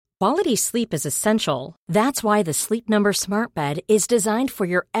Quality sleep is essential. That's why the Sleep Number Smart Bed is designed for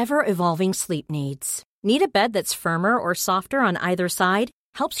your ever-evolving sleep needs. Need a bed that's firmer or softer on either side?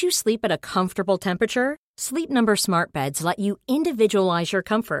 Helps you sleep at a comfortable temperature? Sleep Number Smart Beds let you individualize your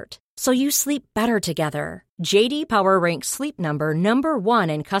comfort, so you sleep better together. J.D. Power ranks Sleep Number number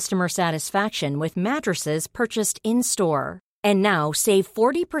 1 in customer satisfaction with mattresses purchased in-store. And now, save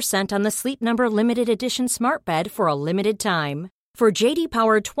 40% on the Sleep Number Limited Edition Smart Bed for a limited time. For J.D.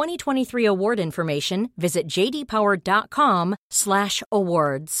 Power 2023 award information, visit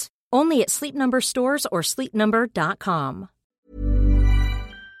jdpower.com/awards. Only at Sleep Number stores or sleepnumber.com.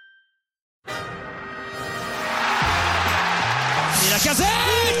 Et Lacazette!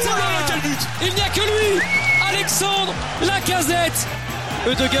 Quel but! Il n'y a que lui! Alexandre Lacazette!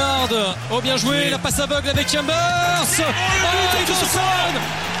 Ødegaard, oh bien joué, la passe aveugle avec Chambers! Johnson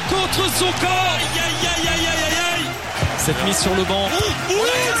contre son corps! Cette mise sur le banc.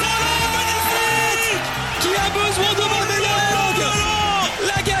 Qui a besoin de monologue?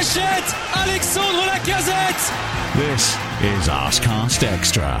 La gâchette, Alexandre Lacazette. This is Arsecast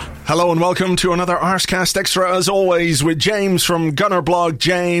Extra. Hello and welcome to another Arsecast Extra, as always, with James from Gunnerblog.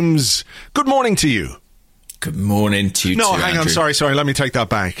 James, good morning to you. Good morning to you too, hang on, sorry, let me take that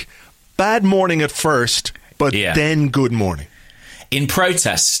back. Bad morning at first, but then good morning. In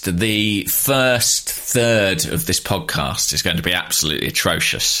protest, the first third of this podcast is going to be absolutely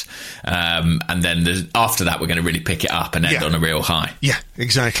atrocious. And then after that, we're going to really pick it up and end on a real high. Yeah,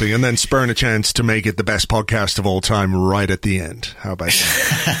 exactly. And then spurn a chance to make it the best podcast of all time right at the end. How about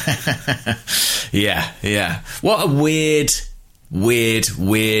that? Yeah. What a weird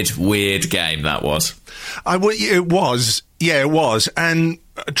game that was. It was. And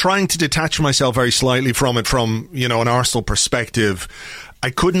trying to detach myself very slightly from it from, an Arsenal perspective, I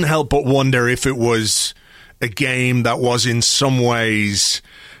couldn't help but wonder if it was a game that was in some ways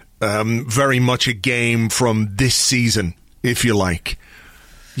very much a game from this season, if you like.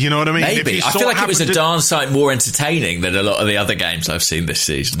 You know what I mean? Maybe. I feel like it was a darn sight more entertaining than a lot of the other games I've seen this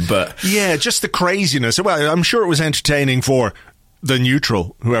season. But yeah, just the craziness. Well, I'm sure it was entertaining for the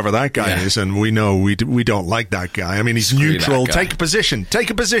neutral, whoever that guy is, and we know we don't like that guy. I mean, he's neutral. Take a position,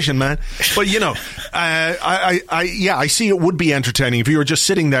 man. But I see it would be entertaining if you were just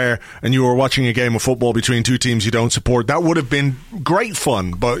sitting there and you were watching a game of football between two teams you don't support. That would have been great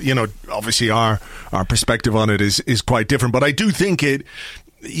fun. But obviously our perspective on it is quite different. But I do think it.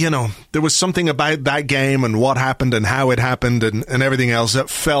 There was something about that game and what happened and how it happened and everything else that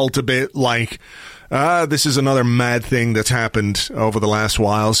felt a bit like. This is another mad thing that's happened over the last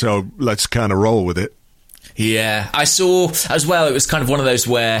while, so let's kind of roll with it. Yeah, I saw as well, it was kind of one of those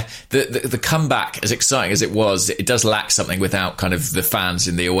where the comeback, as exciting as it was, it does lack something without kind of the fans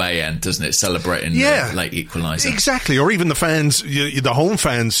in the away end, doesn't it? Celebrating the late equaliser. Exactly, or even the fans, the home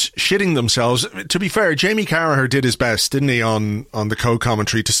fans shitting themselves. To be fair, Jamie Carragher did his best, didn't he, on the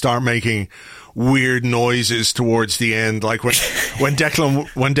co-commentary to start making weird noises towards the end, like when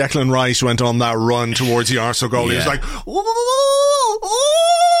Declan Rice went on that run towards the Arsenal goal, he was like, ooh, ooh.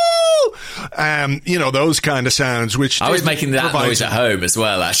 Those kind of sounds. Which I was making that noise at home as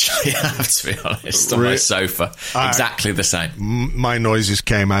well. Actually, I have to be honest, on my sofa, exactly the same. My noises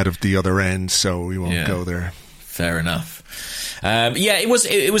came out of the other end, so we won't go there. Fair enough. It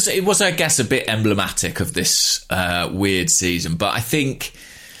was, I guess, a bit emblematic of this weird season, but I think.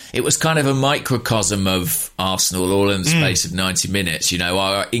 It was kind of a microcosm of Arsenal all in the space of 90 minutes.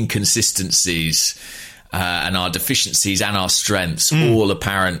 Our inconsistencies and our deficiencies and our strengths all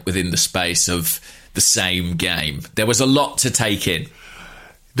apparent within the space of the same game. There was a lot to take in.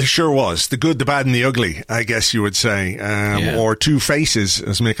 There sure was. The good, the bad and the ugly, I guess you would say. Or two faces,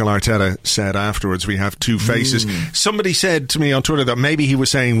 as Mikel Arteta said afterwards. We have two faces. Somebody said to me on Twitter that maybe he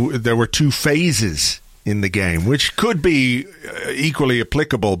was saying there were two phases in the game, which could be equally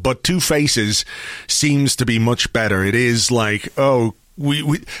applicable, but two faces seems to be much better. It is like,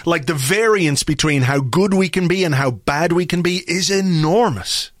 we like the variance between how good we can be and how bad we can be is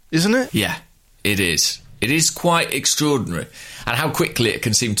enormous, isn't it? Yeah, it is. It is quite extraordinary, and how quickly it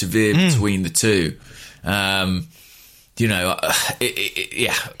can seem to veer between the two. I'm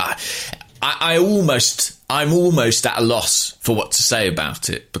almost at a loss for what to say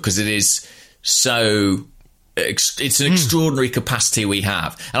about it, because it is so. It's an extraordinary capacity we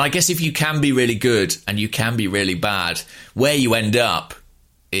have, and I guess if you can be really good and you can be really bad, where you end up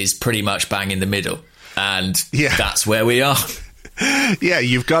is pretty much bang in the middle, and that's where we are. Yeah,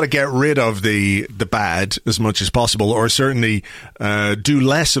 you've got to get rid of the bad as much as possible, or certainly do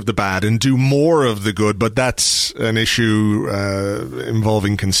less of the bad and do more of the good. But that's an issue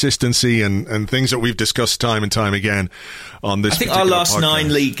involving consistency and things that we've discussed time and time again on this. I think our last podcast.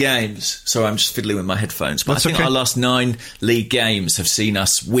 9 league games. Sorry, I'm just fiddling with my headphones. But That's I think okay. our last 9 league games have seen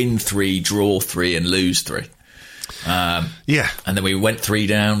us win 3, draw 3, and lose 3. Yeah, and then we went 3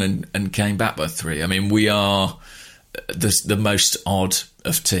 down and came back by 3. I mean, we are the most odd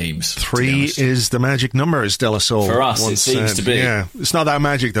of teams. 3 is the magic number, as De La Soul For us, once it seems said. to be. Yeah, it's not that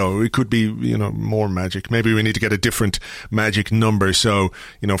magic though. It could be, more magic. Maybe we need to get a different magic number. So,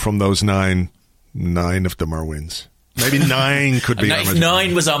 from those 9 of them are wins. Maybe 9 could be. If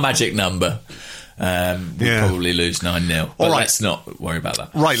 9 was our magic number, we'd probably lose 9-0. But let's not worry about that.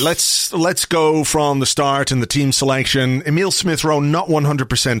 Right, let's go from the start and the team selection. Emile Smith-Rowe not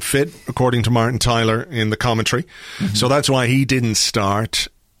 100% fit, according to Martin Tyler in the commentary. Mm-hmm. So that's why he didn't start.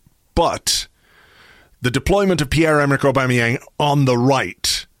 But the deployment of Pierre-Emerick Aubameyang on the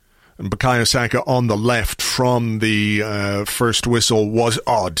right and Bukayo Saka on the left from the first whistle was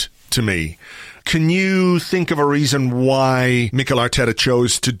odd to me. Can you think of a reason why Mikel Arteta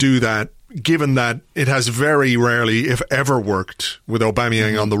chose to do that, given that it has very rarely, if ever, worked with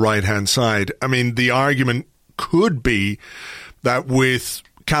Aubameyang on the right-hand side? I mean, the argument could be that with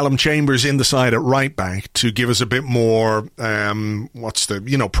Callum Chambers in the side at right-back to give us a bit more,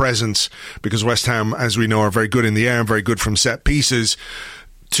 presence, because West Ham, as we know, are very good in the air and very good from set pieces,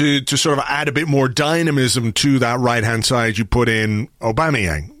 to sort of add a bit more dynamism to that right-hand side, you put in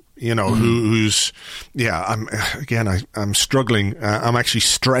Aubameyang. Who's I'm struggling. I'm actually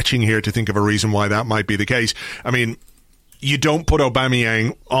stretching here to think of a reason why that might be the case. I mean, you don't put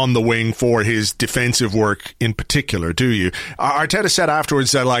Aubameyang on the wing for his defensive work in particular, do you? Arteta said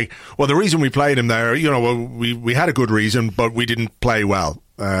afterwards that, the reason we played him there, we had a good reason, but we didn't play well.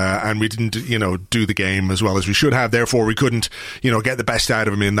 And we didn't, do the game as well as we should have. Therefore, we couldn't, get the best out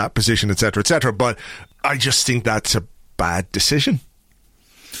of him in that position, etc., etc. But I just think that's a bad decision.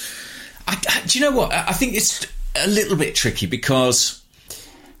 Do you know what? I think it's a little bit tricky because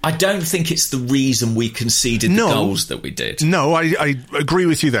I don't think it's the reason we conceded the goals that we did. No, I agree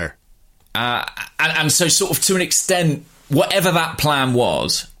with you there. And so sort of to an extent, whatever that plan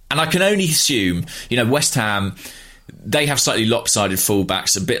was, and I can only assume, West Ham, they have slightly lopsided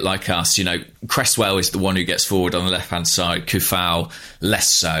fullbacks, a bit like us. Cresswell is the one who gets forward on the left-hand side, Kufal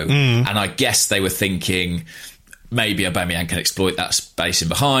less so. And I guess they were thinking maybe Aubameyang can exploit that space in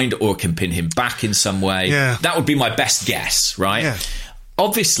behind or can pin him back in some way. Yeah. That would be my best guess, right? Yeah.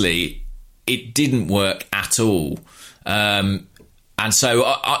 Obviously, it didn't work at all. And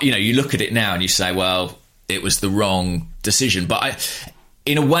so, you look at it now and you say, well, it was the wrong decision. But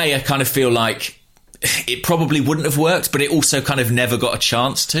in a way, I kind of feel like it probably wouldn't have worked, but it also kind of never got a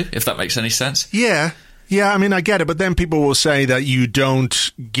chance to, if that makes any sense. Yeah. Yeah, I mean, I get it. But then people will say that you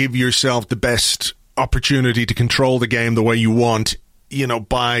don't give yourself the best opportunity to control the game the way you want,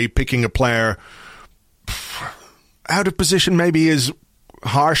 by picking a player out of position. Maybe is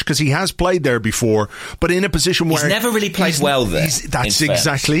harsh because he has played there before, but in a position where he's never really played well there. That's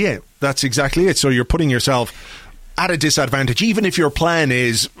exactly it. That's exactly it. So you're putting yourself at a disadvantage, even if your plan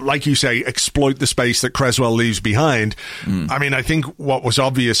is, like you say, exploit the space that Cresswell leaves behind. I mean, I think what was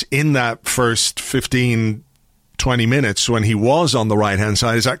obvious in that first 15, 20 minutes when he was on the right-hand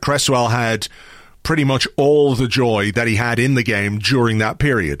side is that Cresswell had pretty much all the joy that he had in the game during that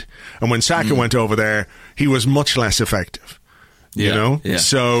period. And when Saka went over there, he was much less effective. Yeah.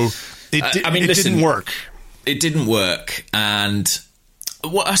 So it didn't work. It didn't work. And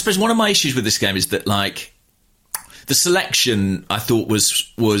I suppose one of my issues with this game is that, the selection I thought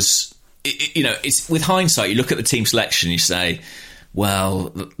was it's with hindsight, you look at the team selection, you say,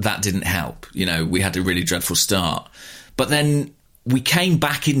 well, that didn't help. We had a really dreadful start. But then we came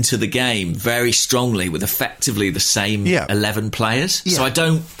back into the game very strongly with effectively the same 11 players. Yeah. So I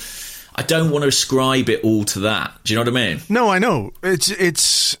don't want to ascribe it all to that. Do you know what I mean? No, I know. It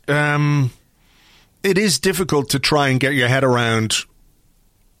is difficult to try and get your head around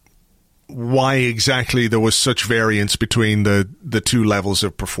why exactly there was such variance between the two levels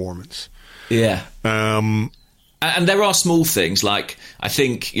of performance. Yeah. And there are small things, like, I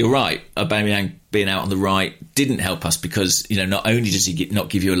think you're right, Aubameyang being out on the right didn't help us because, not only does he not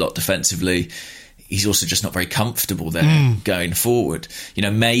give you a lot defensively, he's also just not very comfortable there going forward.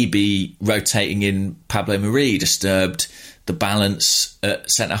 Maybe rotating in Pablo Mari disturbed the balance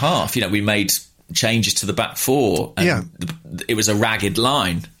at centre-half. We made changes to the back four, and it was a ragged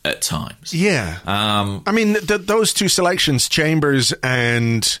line at times. Yeah. I mean, those two selections, Chambers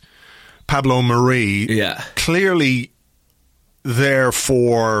and Pablo Mari, clearly there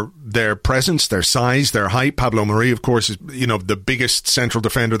for their presence, their size, their height. Pablo Mari, of course, is, you know, the biggest central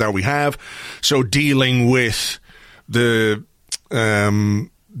defender that we have. So dealing with the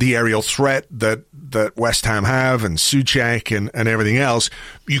aerial threat that West Ham have, and Souček and everything else,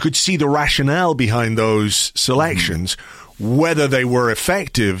 you could see the rationale behind those selections. Whether they were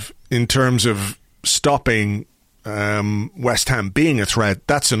effective in terms of stopping West Ham being a threat,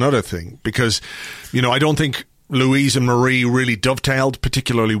 that's another thing. Because, you know, I don't think Luiz and Marie really dovetailed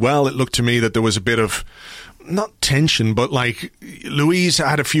particularly well. It looked to me that there was a bit of, not tension, but like Luiz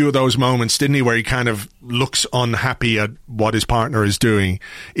had a few of those moments, didn't he, where he kind of looks unhappy at what his partner is doing,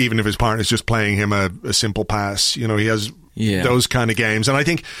 even if his partner is just playing him a simple pass. You know, he has those kind of games. And I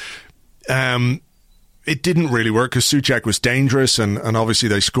think it didn't really work because Souček was dangerous, and obviously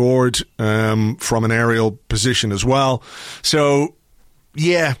they scored from an aerial position as well. So,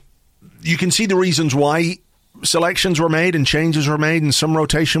 yeah, you can see the reasons why selections were made and changes were made and some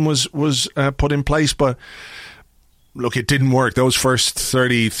rotation was put in place, but look, it didn't work. Those first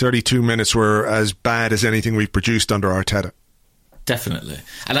 32 minutes were as bad as anything we've produced under Arteta. Definitely.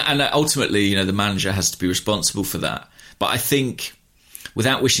 And ultimately, you know, the manager has to be responsible for that. But I think,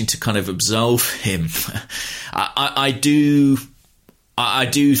 without wishing to kind of absolve him, I do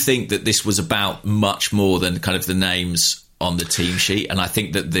think that this was about much more than kind of the names on the team sheet. And I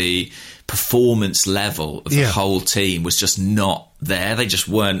think that the performance level of the whole team was just not there. They just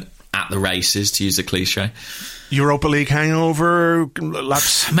weren't at the races, to use a cliche. Europa League hangover,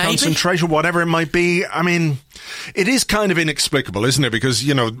 lapse concentration, whatever it might be. I mean, it is kind of inexplicable, isn't it? Because,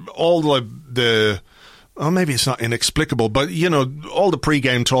 you know, all the oh, maybe it's not inexplicable, but, you know, all the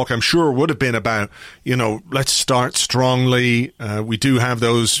pre-game talk, I'm sure, would have been about, you know, let's start strongly. We do have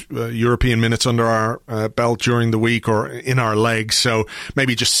those European minutes under our belt during the week or in our legs, so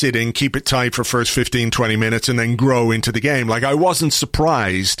maybe just sit in, keep it tight for first 15, 20 minutes and then grow into the game. Like, I wasn't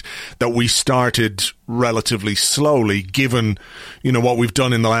surprised that we started relatively slowly, given, you know, what we've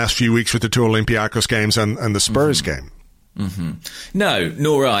done in the last few weeks with the two Olympiacos games and the Spurs game. Mm-hmm. No,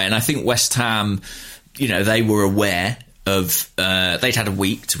 nor I. And I think West Ham, you know, they were aware of, they'd had a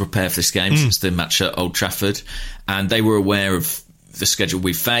week to prepare for this game since the match at Old Trafford, and they were aware of the schedule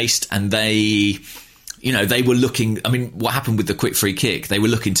we faced, and they, you know, they were looking, I mean, what happened with the quick free kick? They were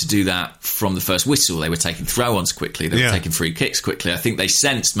looking to do that from the first whistle. They were taking throw-ons quickly. They were taking free kicks quickly. I think they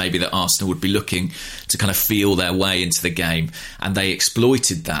sensed maybe that Arsenal would be looking to kind of feel their way into the game, and they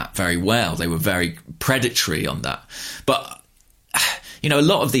exploited that very well. They were very predatory on that. But, you know, a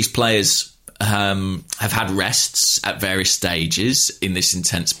lot of these players have had rests at various stages in this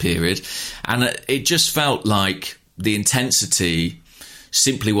intense period, and it just felt like the intensity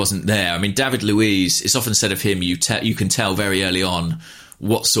simply wasn't there. I mean, David Luiz, it's often said of him, you can tell very early on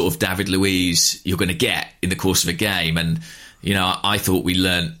what sort of David Luiz you're going to get in the course of a game, and, you know, I thought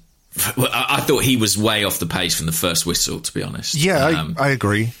I thought he was way off the pace from the first whistle, to be honest. Yeah, I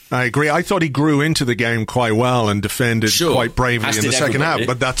agree. I thought he grew into the game quite well and defended quite bravely in the second half.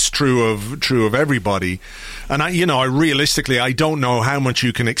 But that's true of everybody. And I realistically, I don't know how much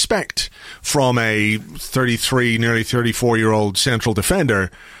you can expect from a 33, nearly 34-year-old central defender.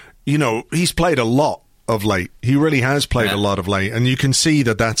 You know, he's played a lot of late. He really has played a lot of late, and you can see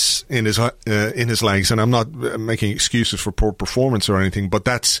that that's in his legs. And I'm not making excuses for poor performance or anything, but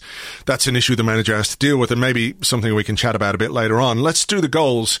that's an issue the manager has to deal with, and maybe something we can chat about a bit later on. Let's do the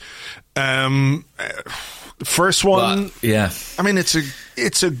goals. First one, I mean,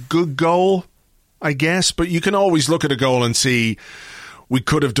 it's a good goal, I guess, but you can always look at a goal and see we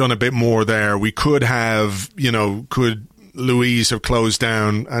could have done a bit more there. We could have, you know, could Luiz have closed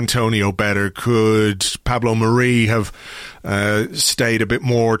down Antonio better? Could Pablo Mari have stayed a bit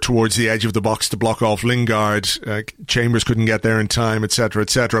more towards the edge of the box to block off Lingard? Chambers couldn't get there in time, etc.,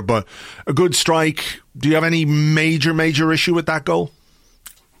 etc. But a good strike. Do you have any major issue with that goal?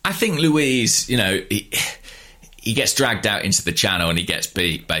 I think Luiz, you know, he gets dragged out into the channel and he gets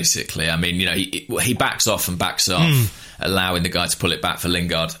beat, basically. I mean, you know, he backs off, allowing the guy to pull it back for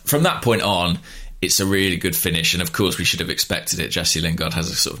Lingard. From that point on, it's a really good finish, and of course we should have expected it. Jesse Lingard has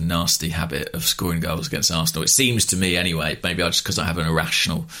a sort of nasty habit of scoring goals against Arsenal. It seems to me anyway, maybe just because I have a very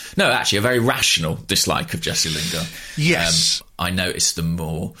rational dislike of Jesse Lingard. Yes. I notice them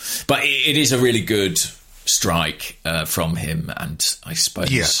more. But it is a really good strike from him, and I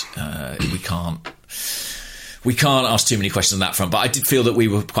suppose we can't ask too many questions on that front, but I did feel that we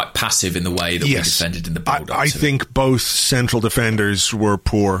were quite passive in the way that we defended in the build-up. I think both central defenders were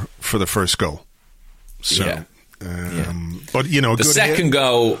poor for the first goal. So, but, you know, the second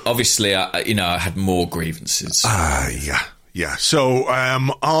goal, obviously, I had more grievances. Yeah. So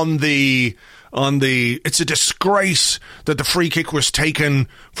on the it's a disgrace that the free kick was taken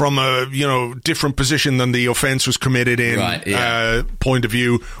from a different position than the offence was committed in, point of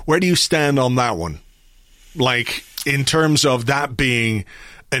view. Where do you stand on that one? Like, in terms of that being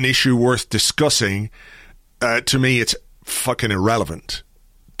an issue worth discussing, to me, it's fucking irrelevant,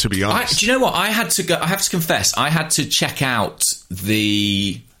 to be honest. Do you know what? I have to confess, I had to check out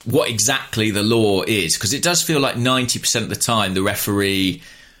what exactly the law is, because it does feel like 90% of the time the referee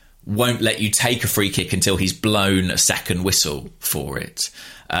won't let you take a free kick until he's blown a second whistle for it.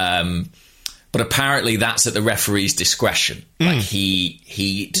 But apparently that's at the referee's discretion. Like,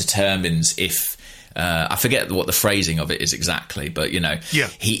 he determines if... I forget what the phrasing of it is exactly, but,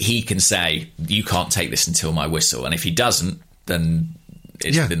 he can say, you can't take this until my whistle. And if he doesn't, then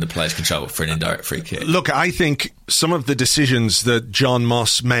it's within the player's control for an indirect free kick. Look, I think some of the decisions that John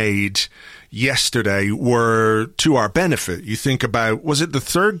Moss made yesterday were to our benefit. You think about, was it the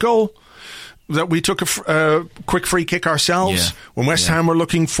third goal that we took a quick free kick ourselves? When West Ham were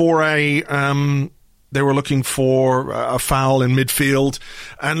looking for they were looking for a foul in midfield.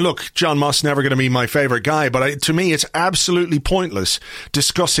 And look, John Moss never going to be my favourite guy, but to me it's absolutely pointless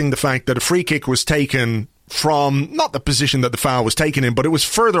discussing the fact that a free kick was taken from not the position that the foul was taken in, but it was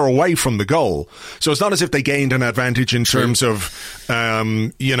further away from the goal. So it's not as if they gained an advantage in terms of,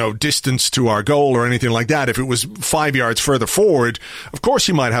 distance to our goal or anything like that. If it was 5 yards further forward, of course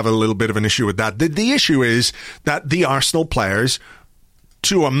you might have a little bit of an issue with that. The issue is that the Arsenal players,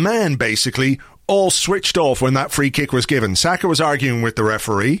 to a man basically, all switched off when that free kick was given. Saka was arguing with the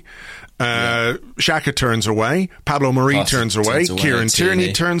referee. Xhaka turns away. Pablo Mari turns away. Kieran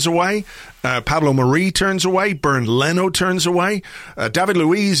Tierney turns away. Pablo Mari turns away. Bernd Leno turns away. David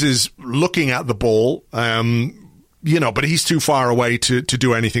Luiz is looking at the ball, but he's too far away to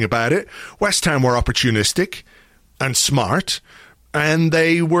do anything about it. West Ham were opportunistic and smart, and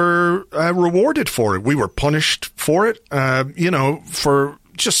they were rewarded for it. We were punished for it, for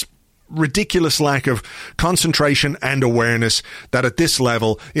just ridiculous lack of concentration and awareness that at this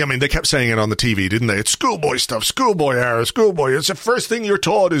level, they kept saying it on the TV, didn't they? It's schoolboy stuff, schoolboy error, schoolboy. It's the first thing you're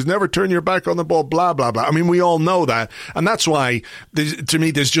taught is never turn your back on the ball, blah, blah, blah. We all know that. And that's why, to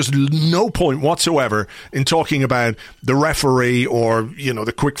me, there's just no point whatsoever in talking about the referee or,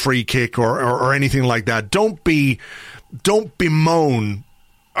 the quick free kick or anything like that. Don't bemoan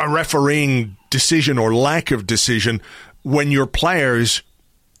a refereeing decision or lack of decision when your players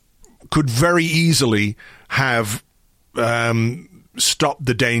could very easily have stopped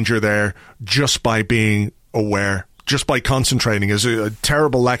the danger there just by being aware, just by concentrating. There's a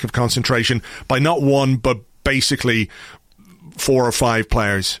terrible lack of concentration by not one, but basically 4 or 5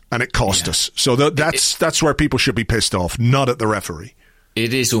 players, and it cost us. So that's where people should be pissed off, not at the referee.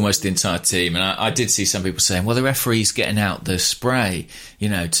 It is almost the entire team. And I did see some people saying, well, the referee's getting out the spray,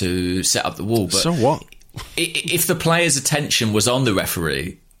 to set up the wall. But so what? If the player's attention was on the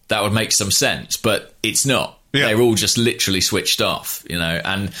referee, that would make some sense, but it's not. Yeah. They're all just literally switched off,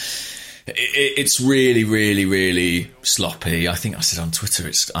 and it's really, really, really sloppy. I think I said on Twitter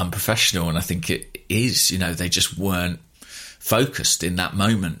it's unprofessional, and I think it is. They just weren't focused in that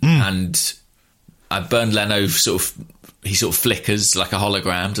moment. And Bernd Leno sort of flickers like a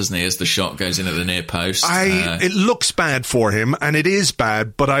hologram, doesn't he, as the shot goes in at the near post. It looks bad for him, and it is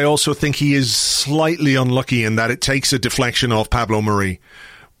bad, but I also think he is slightly unlucky in that it takes a deflection off Pablo Mari.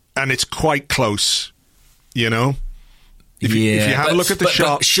 And it's quite close, If you have a look at the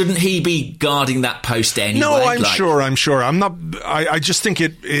shot... But shouldn't he be guarding that post anyway? No, I'm sure. I'm not... I just think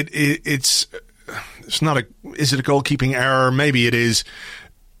it's not a... Is it a goalkeeping error? Maybe it is.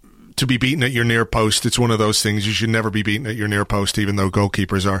 To be beaten at your near post, it's one of those things. You should never be beaten at your near post, even though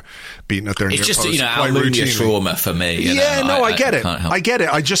goalkeepers are beaten at their near post. It's just, Almunia trauma for me. I get it. I get it.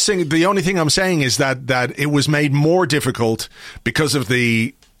 I just think the only thing I'm saying is that it was made more difficult because of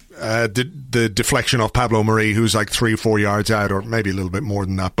the deflection off Pablo Mari, who's like 3 or 4 yards out, or maybe a little bit more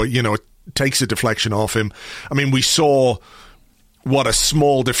than that. But, it takes a deflection off him. We saw what a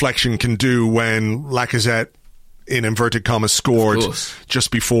small deflection can do when Lacazette, in inverted commas, scored just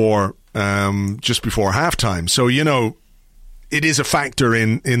before halftime. So, it is a factor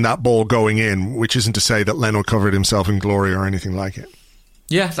in that ball going in, which isn't to say that Leno covered himself in glory or anything like it.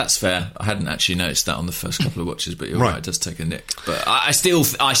 Yeah, that's fair. I hadn't actually noticed that on the first couple of watches, but you're right, it does take a nick. But I'm still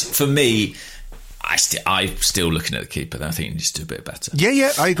looking at the keeper. I think he needs to do a bit better.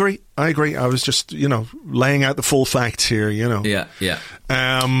 Yeah, I agree. I was just, laying out the full facts here, Yeah.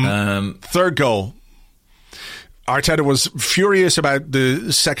 Third goal. Arteta was furious about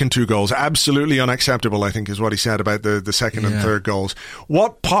the second 2 goals. Absolutely unacceptable, I think, is what he said about the second and third goals.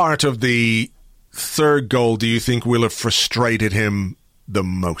 What part of the third goal do you think will have frustrated him the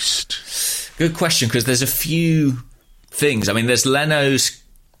most? Good question, because there's a few things. I mean, there's Leno's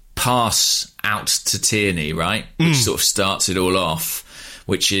pass out to Tierney, right? Which sort of starts it all off,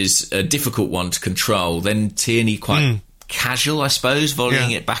 which is a difficult one to control. Then Tierney quite casual, I suppose,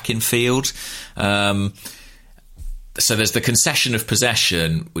 volleying it back in field. So there's the concession of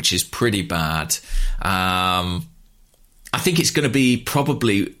possession, which is pretty bad. I think it's going to be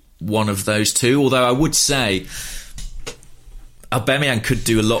probably one of those two, although I would say Aubameyang could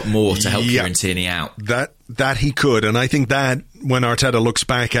do a lot more to help Kieran Tierney out. That he could, and I think that when Arteta looks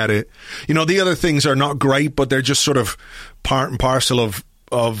back at it, the other things are not great, but they're just sort of part and parcel of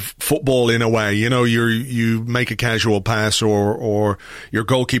football in a way. You make a casual pass, or your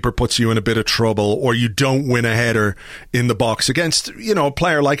goalkeeper puts you in a bit of trouble, or you don't win a header in the box against, a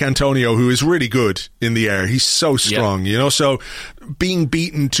player like Antonio, who is really good in the air. He's so strong, so being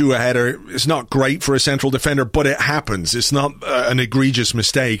beaten to a header is not great for a central defender, but it happens. It's not an egregious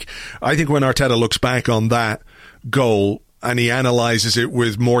mistake. I think when Arteta looks back on that goal, and he analyses it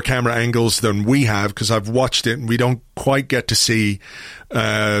with more camera angles than we have, because I've watched it and we don't quite get to see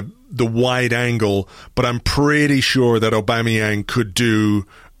the wide angle, but I'm pretty sure that Aubameyang could do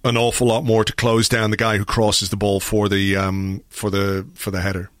an awful lot more to close down the guy who crosses the ball for the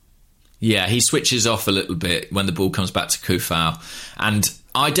header. Yeah, he switches off a little bit when the ball comes back to Kufau, and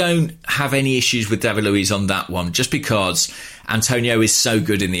I don't have any issues with David Luiz on that one, just because Antonio is so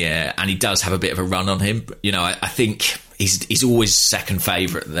good in the air and he does have a bit of a run on him. I think he's always second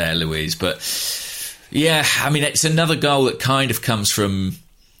favourite there, Luiz. But yeah, I mean, it's another goal that kind of comes from,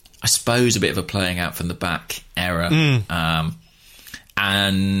 I suppose, a bit of a playing out from the back error.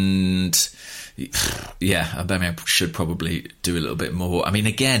 And yeah, Aubameyang should probably do a little bit more. I mean,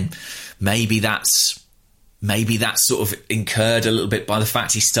 again, maybe that's sort of incurred a little bit by the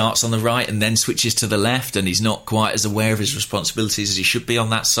fact he starts on the right and then switches to the left, and he's not quite as aware of his responsibilities as he should be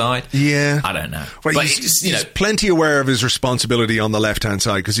on that side. Yeah. I don't know. Well, but he's plenty aware of his responsibility on the left-hand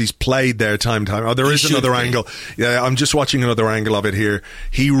side, because he's played there time to time. Oh, there is another angle. Yeah, I'm just watching another angle of it here.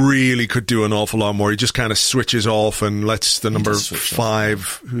 He really could do an awful lot more. He just kind of switches off and lets the number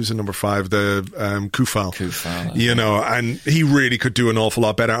 5, who's the number 5? The Kufal. And he really could do an awful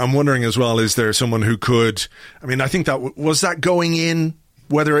lot better. I'm wondering as well, is there someone who could... I mean, I think that was that going in,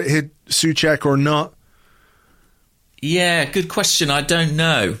 whether it hit Souček or not? Yeah, good question. I don't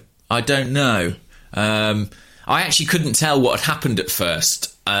know. I actually couldn't tell what had happened at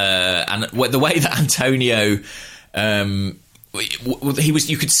first. And the way that Antonio...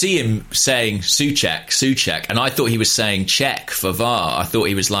 you could see him saying Souček, and I thought he was saying check for VAR. I thought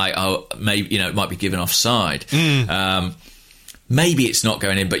he was like, oh, maybe, it might be given offside. Maybe it's not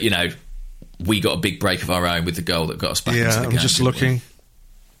going in, but, we got a big break of our own with the goal that got us back into the game. Yeah, I'm just looking.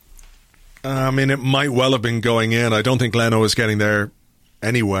 I mean, it might well have been going in. I don't think Leno was getting there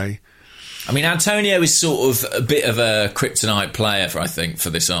anyway. I mean, Antonio is sort of a bit of a kryptonite player, for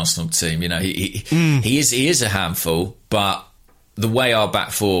this Arsenal team. He is a handful, but the way our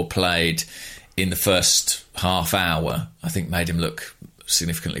back four played in the first half hour, I think made him look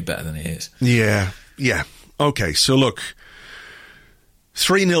significantly better than he is. Yeah. Okay, so look...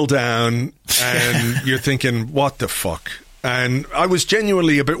 3-0 down, and you're thinking, what the fuck? And I was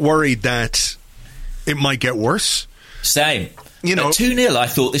genuinely a bit worried that it might get worse. Same. At 2-0, I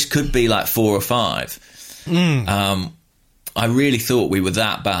thought this could be like 4 or 5. I really thought we were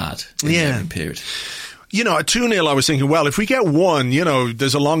that bad in the opening period. At 2-0, I was thinking, well, if we get 1,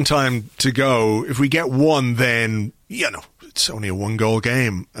 there's a long time to go. If we get 1, then, it's only a 1-goal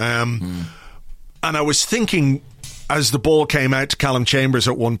game. And I was thinking... As the ball came out to Callum Chambers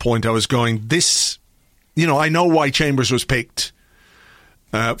at one point, I was going, I know why Chambers was picked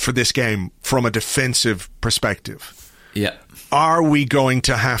for this game from a defensive perspective. Yeah. Are we going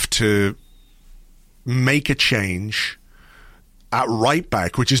to have to make a change at right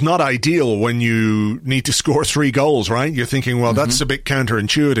back, which is not ideal when you need to score 3 goals, right? You're thinking, well, that's a bit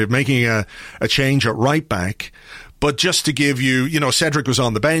counterintuitive, making a change at right back. But just to give you, Cedric was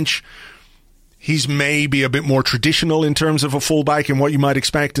on the bench. He's maybe a bit more traditional in terms of a fullback and what you might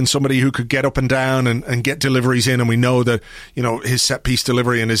expect, and somebody who could get up and down and get deliveries in. And we know that, his set piece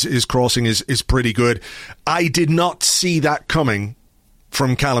delivery and his crossing is pretty good. I did not see that coming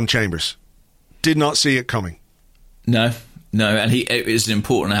from Callum Chambers. Did not see it coming. No. And it was an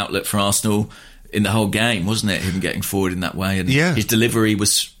important outlet for Arsenal in the whole game, wasn't it? Him getting forward in that way. And his delivery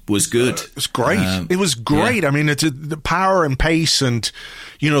was good. It was great. It was great. Yeah. I mean, it's the power and pace and,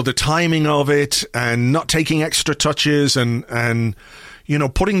 the timing of it, and not taking extra touches and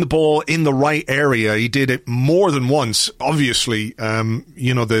putting the ball in the right area. He did it more than once. Obviously,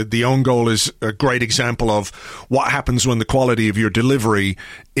 the own goal is a great example of what happens when the quality of your delivery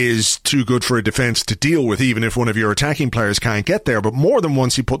is too good for a defence to deal with, even if one of your attacking players can't get there. But more than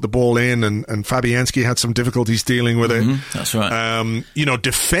once he put the ball in, and Fabianski had some difficulties dealing with it. That's right.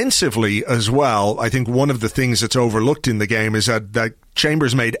 Defensively as well, I think one of the things that's overlooked in the game is that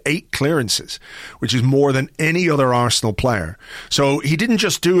Chambers made 8 clearances, which is more than any other Arsenal player. So he didn't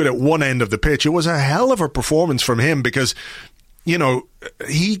just do it at one end of the pitch. It was a hell of a performance from him because,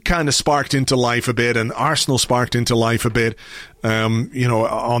 he kind of sparked into life a bit, and Arsenal sparked into life a bit, on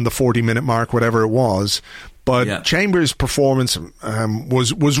the 40-minute mark, whatever it was. But Chambers' performance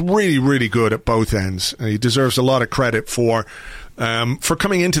was really, really good at both ends. He deserves a lot of credit for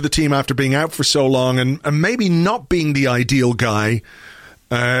coming into the team after being out for so long and maybe not being the ideal guy,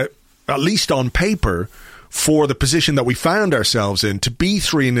 at least on paper, for the position that we found ourselves in. To be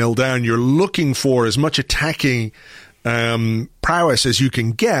 3-0 down, you're looking for as much attacking prowess as you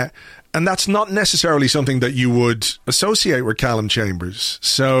can get, and that's not necessarily something that you would associate with Callum Chambers.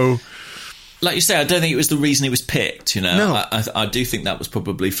 So, like you say, I don't think it was the reason he was picked. No. I do think that was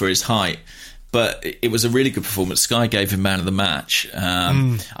probably for his height, but it was a really good performance. Sky gave him man of the match.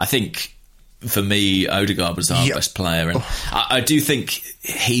 I think, for me, Odegaard was our best player, and I do think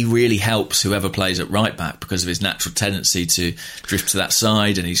he really helps whoever plays at right back because of his natural tendency to drift to that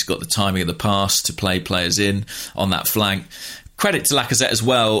side, and he's got the timing of the pass to play players in on that flank. Credit to Lacazette as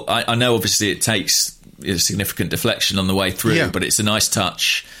well. I know obviously it takes a significant deflection on the way through, but it's a nice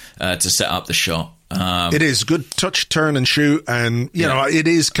touch to set up the shot. It is good touch, turn and shoot, and it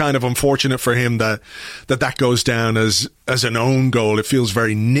is kind of unfortunate for him that goes down as an own goal. It feels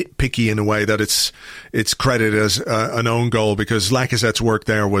very nitpicky in a way that it's credited as an own goal, because Lacazette's work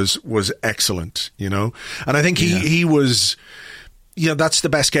there was excellent, and I think he was. That's the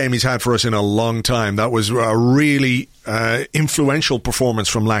best game he's had for us in a long time. That was a really influential performance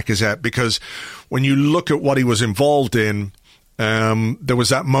from Lacazette, because when you look at what he was involved in, there was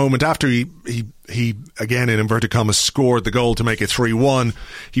that moment after he again, in inverted commas, scored the goal to make it 3-1.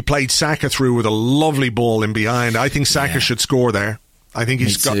 He played Saka through with a lovely ball in behind. I think Saka should score there. I think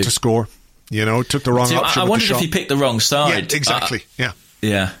he's got to score. Took the wrong option. I wondered if he picked the wrong side. Yeah, exactly.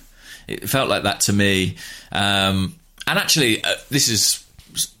 Yeah. It felt like that to me. And actually, this is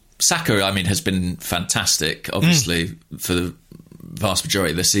Saka. I mean, has been fantastic. Obviously, for the vast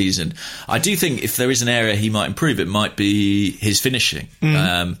majority of the season. I do think if there is an area he might improve, it might be his finishing.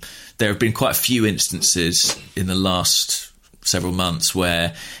 There have been quite a few instances in the last several months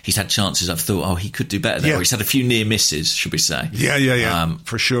where he's had chances I've thought, he could do better there. Or he's had a few near misses, should we say. Yeah.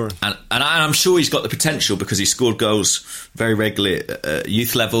 For sure. And I'm sure he's got the potential, because he scored goals very regularly at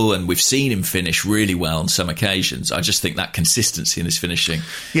youth level, and we've seen him finish really well on some occasions. I just think that consistency in his finishing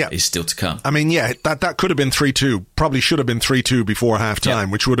is still to come. I mean, that could have been 3-2. Probably should have been 3-2 before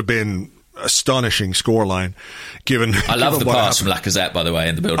half-time, which would have been astonishing scoreline, given I love the pass from Lacazette, by the way,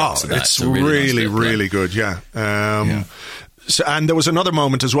 in the build-up to that. It's really, nice really good, So, and there was another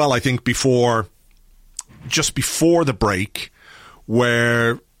moment as well, I think, just before the break,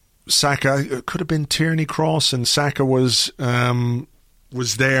 where Saka, it could have been Tierney Cross, and Saka was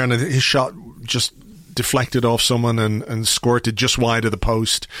there, and his shot just deflected off someone and squirted just wide of the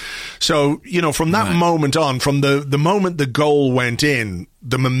post. So, from that moment on, from the moment the goal went in,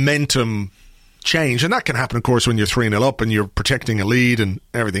 the momentum changed. And that can happen, of course, when you're 3-0 up and you're protecting a lead and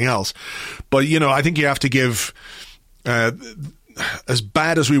everything else. But, I think you have to give... as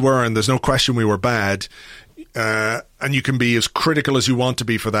bad as we were, and there's no question we were bad, and you can be as critical as you want to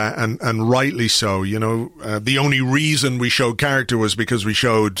be for that, and rightly so. The only reason we showed character was because we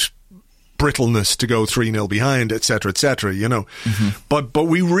showed brittleness to go 3-0 behind, etc., etc. But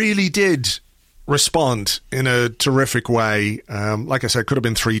we really did respond in a terrific way. Like I said, could have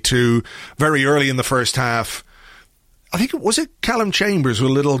been 3-2 very early in the first half. I think it was Callum Chambers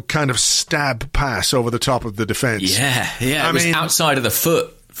with a little kind of stab pass over the top of the defence. Yeah. It was outside of the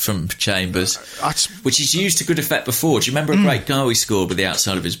foot from Chambers, which he's used to good effect before. Do you remember a great goal he scored with the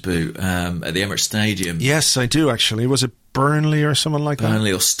outside of his boot at the Emirates Stadium? Yes, I do, actually. Was it Burnley or someone like that?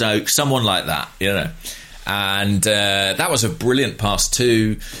 Burnley or Stoke, someone like that, And that was a brilliant pass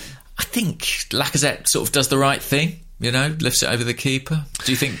too. I think Lacazette sort of does the right thing. Lifts it over the keeper.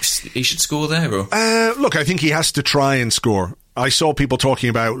 Do you think he should score there? Or? Look, I think he has to try and score. I saw people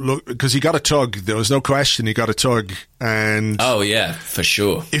talking about, because he got a tug. There was no question he got a tug. And oh, yeah, for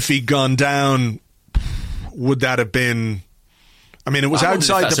sure. If he'd gone down, would that have been... I mean, it was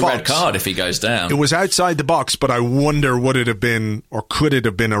outside the box. That's a red card if he goes down. It was outside the box, but I wonder, would it have been, or could it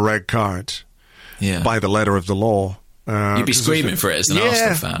have been a red card by the letter of the law? You'd be screaming for it as an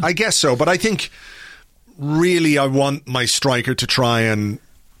Arsenal fan. I guess so, but I think... Really, I want my striker to try and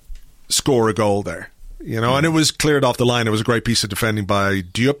score a goal there. and it was cleared off the line. It was a great piece of defending by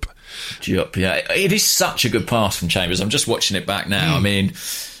Diop. Diop, yeah. It is such a good pass from Chambers. I'm just watching it back now. I mean,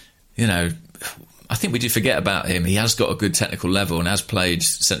 I think we do forget about him. He has got a good technical level and has played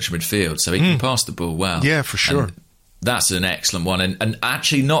central midfield, so he can pass the ball well. Yeah, for sure. And that's an excellent one. And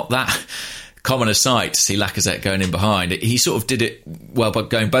actually not that common a sight to see Lacazette going in behind. He sort of did it well by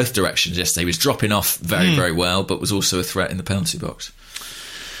going both directions yesterday. He was dropping off very, very well, but was also a threat in the penalty box.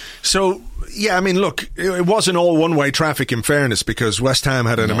 So, yeah, I mean, look, it wasn't all one-way traffic in fairness, because West Ham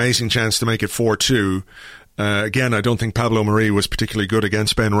had an amazing chance to make it 4-2. Again, I don't think Pablo Mari was particularly good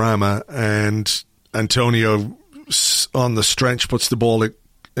against Benrahma, and Antonio on the stretch puts the ball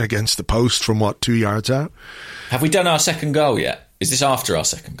against the post from 2 yards out. Have we done our second goal yet? Is this after our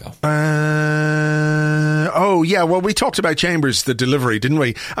second goal? Oh, yeah. Well, we talked about Chambers, the delivery, didn't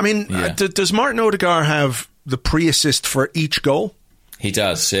we? I mean, does Martin Odegaard have the pre-assist for each goal? He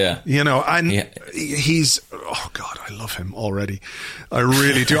does, yeah. He's... Oh, God, I love him already. I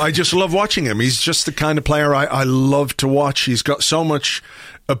really do. I just love watching him. He's just the kind of player I love to watch. He's got so much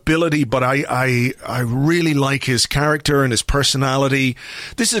ability, but I really like his character and his personality.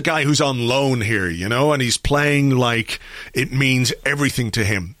 This is a guy who's on loan here, and he's playing like it means everything to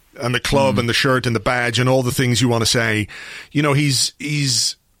him, and the club and the shirt and the badge and all the things you want to say.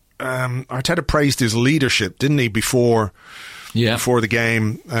 He's Arteta praised his leadership, didn't he, before the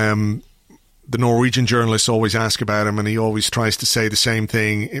game. The Norwegian journalists always ask about him, and he always tries to say the same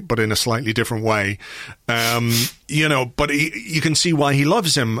thing, but in a slightly different way. But you can see why he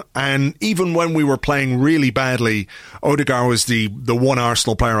loves him. And even when we were playing really badly, Odegaard was the one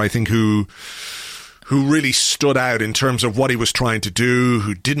Arsenal player, I think, who really stood out in terms of what he was trying to do,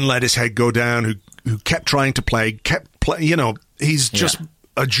 who didn't let his head go down, who kept trying to play, he's just...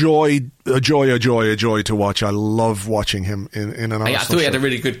 A joy to watch. I love watching him in an Arsenal. I thought he had a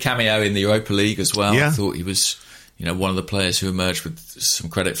really good cameo in the Europa League as well. Yeah. I thought he was, one of the players who emerged with some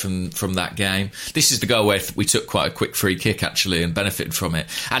credit from that game. This is the goal where we took quite a quick free kick, actually, and benefited from it.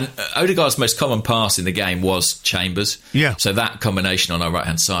 And Odegaard's most common pass in the game was Chambers. Yeah. So that combination on our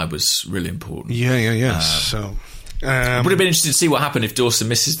right-hand side was really important. Yeah. Would have been interesting to see what happened if Dawson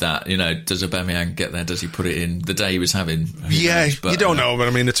misses that. Does Aubameyang get there? Does he put it in the day he was having? You don't know, but I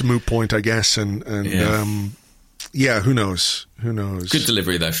mean, it's a moot point, I guess. And who knows? Good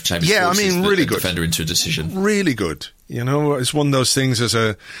delivery though for Chambers. Yeah, I mean, really good defender into a decision. Really good. It's one of those things as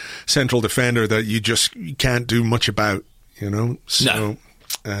a central defender that you can't do much about. So.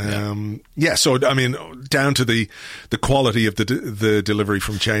 No. So I mean, down to the quality of the delivery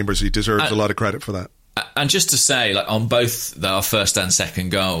from Chambers, he deserves a lot of credit for that. And just to say, on both our first and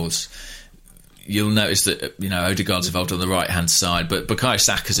second goals, you'll notice that Odegaard's involved on the right hand side, but Bukayo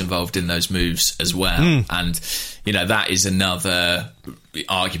Saka's involved in those moves as well. And that is another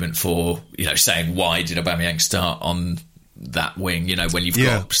argument for saying, why did Aubameyang start on that wing? When you've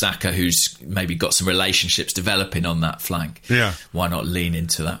got Saka, who's maybe got some relationships developing on that flank. Yeah, why not lean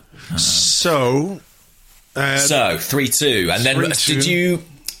into that? So 3-2, and then 3-2. Did you?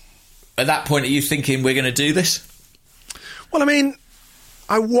 At that point, are you thinking we're going to do this? Well, I mean,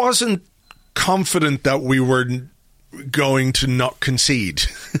 I wasn't confident that we were going to not concede.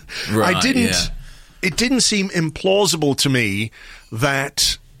 Right, I didn't. Yeah. It didn't seem implausible to me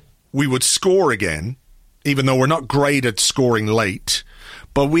that we would score again, even though we're not great at scoring late.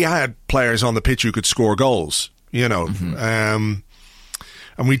 But we had players on the pitch who could score goals, and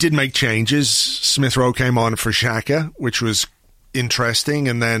we did make changes. Smith Rowe came on for Xhaka, which was interesting,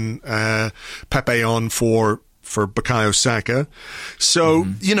 and then Pepe on for Bukayo Saka. So,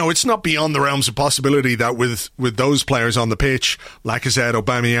 it's not beyond the realms of possibility that with those players on the pitch, Lacazette,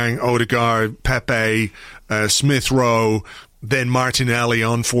 Aubameyang, Odegaard, Pepe, Smith Rowe, then Martinelli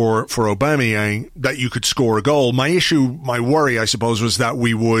on for Aubameyang, that you could score a goal. My worry, I suppose, was that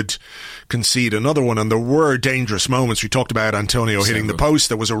we would concede another one, and there were dangerous moments. We talked about Antonio hitting the post.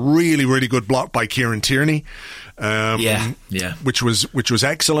 There was a really, really good block by Kieran Tierney. Which was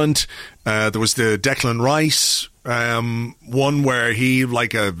excellent. There was the Declan Rice one where he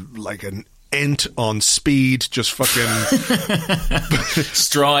like an ent on speed just fucking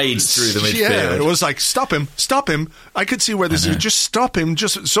strides through the midfield. Yeah, it was like stop him. I could see where this is. Just stop him.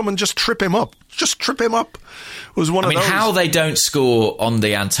 Someone just trip him up. It was one of those. How they don't score on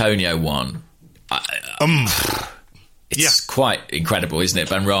the Antonio one. It's quite incredible, isn't it?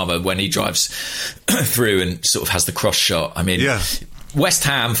 Benrahma, when he drives through and sort of has the cross shot. I mean, West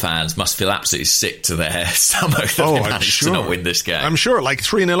Ham fans must feel absolutely sick to their stomach that they managed to not win this game. I'm sure,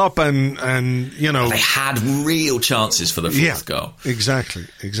 3-0 up and they had real chances for the fourth goal.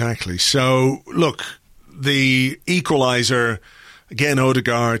 Exactly. So, look, the equaliser, again,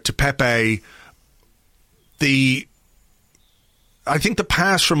 Odegaard to Pepe. I think the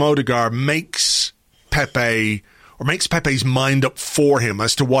pass from Odegaard makes Pepe's mind up for him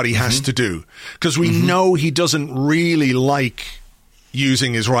as to what he has to do. Because we know he doesn't really like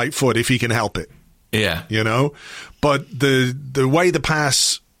using his right foot if he can help it. Yeah. You know? But the way the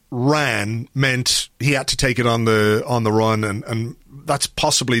pass ran meant he had to take it on the run, and that's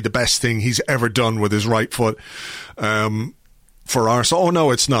possibly the best thing he's ever done with his right foot for Arsenal. Oh,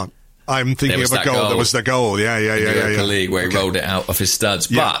 no, it's not. I'm thinking of a goal. There was the goal. Yeah. Europa League where he rolled it out of his studs.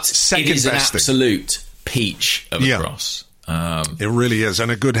 Yeah. But it is an absolute peach of a cross. It really is.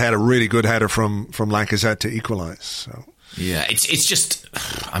 And a good header, really good header from Lacazette to equalise. So. Yeah, it's just,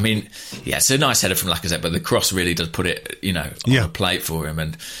 I mean, yeah, it's a nice header from Lacazette, but the cross really does put it, on the plate for him.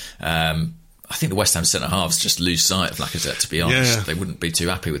 And I think the West Ham centre-halves just lose sight of Lacazette, to be honest. Yeah. They wouldn't be too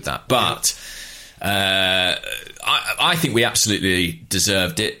happy with that. But I think we absolutely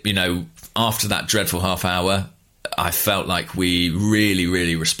deserved it. After that dreadful half hour, I felt like we really,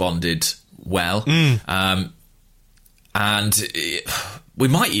 really responded well. And we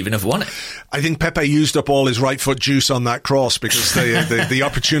might even have won it. I think Pepe used up all his right foot juice on that cross, because the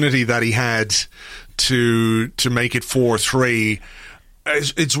opportunity that he had to make it 4-3,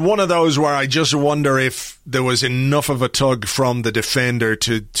 it's one of those where I just wonder if there was enough of a tug from the defender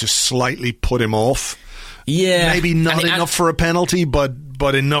to slightly put him off. Yeah. Maybe not enough for a penalty,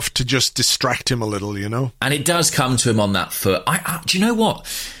 but enough to just distract him a little, And it does come to him on that foot. Do you know what?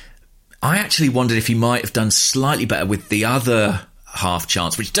 I actually wondered if he might have done slightly better with the other half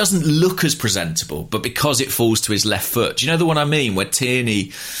chance, which doesn't look as presentable, but because it falls to his left foot. Do you know the one I mean? Where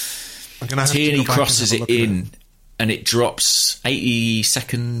Tierney crosses it in and it drops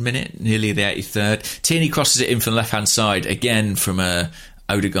 82nd minute, nearly the 83rd. Tierney crosses it in from the left-hand side, again from a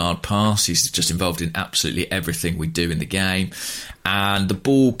Odegaard pass. He's just involved in absolutely everything we do in the game. And the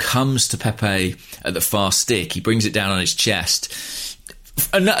ball comes to Pepe at the far stick. He brings it down on his chest.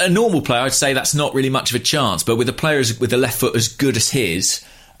 A normal player, I'd say that's not really much of a chance, but with a player with a left foot as good as his,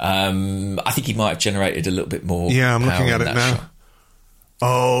 I think he might have generated a little bit more. Yeah, I'm looking at it now. Shot.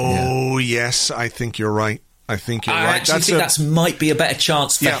 Oh, yes, I think you're right. I think you're right. I actually think that might be a better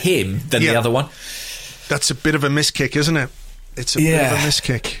chance for him than the other one. That's a bit of a miskick, isn't it? It's a bit of a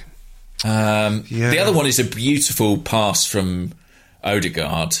miskick. The other one is a beautiful pass from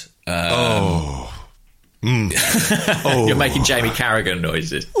Odegaard. You're making Jamie Carragher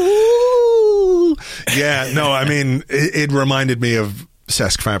noises. Ooh. Yeah, no, I mean, it reminded me of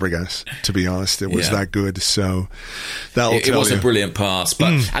Cesc Fabregas, to be honest. It was that good, so that'll tell you. It was a brilliant pass,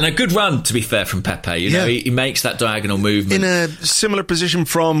 and a good run, to be fair, from Pepe. He makes that diagonal movement. In a similar position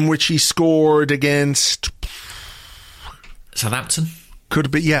from which he scored against Southampton? Could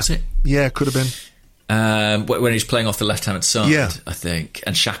have been, yeah. Was it? Yeah, could have been. When he's playing off the left-hand side, I think,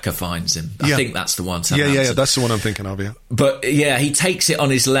 and Xhaka finds him. I think that's the one. Yeah, that's the one I'm thinking of, yeah. But, he takes it on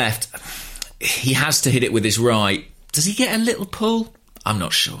his left. He has to hit it with his right. Does he get a little pull? I'm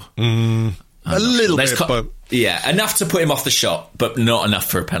not sure. A little bit, but... Yeah, enough to put him off the shot, but not enough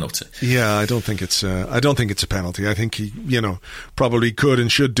for a penalty. Yeah, I don't think it's a penalty. I think he, probably could and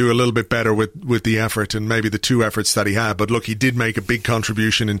should do a little bit better with the effort and maybe the two efforts that he had. But look, he did make a big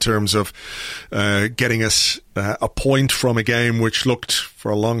contribution in terms of getting us a point from a game which looked for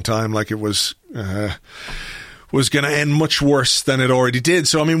a long time like it was going to end much worse than it already did.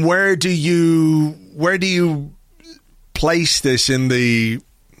 So, I mean, where do you place this in the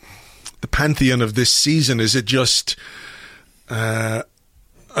pantheon of this season? Is it just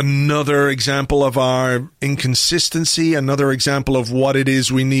another example of our inconsistency, another example of what it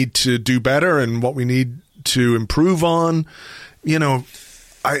is we need to do better and what we need to improve on? We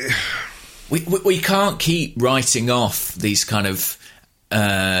can't keep writing off these kind of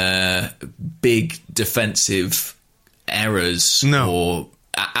big defensive errors or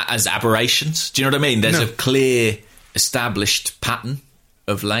as aberrations. Do you know what I mean? There's a clear established pattern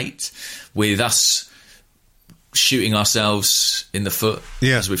of late with us shooting ourselves in the foot,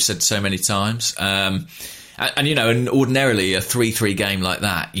 as we've said so many times. And ordinarily a 3-3 game like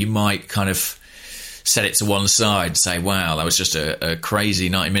that, you might kind of set it to one side and say, wow, that was just a crazy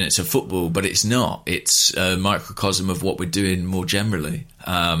 90 minutes of football, but it's not. It's a microcosm of what we're doing more generally.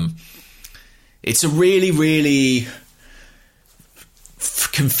 It's a really, really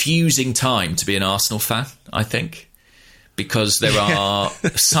confusing time to be an Arsenal fan, I think, because there are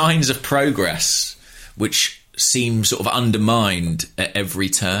signs of progress which seem sort of undermined at every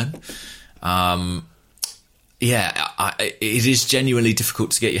turn. It is genuinely difficult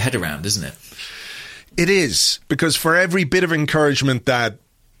to get your head around, isn't it? It is, because for every bit of encouragement that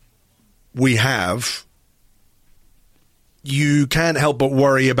we have, you can't help but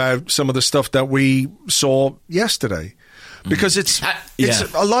worry about some of the stuff that we saw yesterday, because it's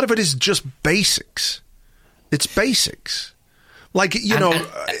a lot of it is just basics. It's basics. Like,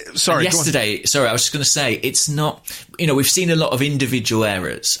 sorry. Yesterday, I was just going to say, it's not, we've seen a lot of individual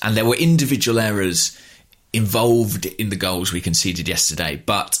errors, and there were individual errors involved in the goals we conceded yesterday,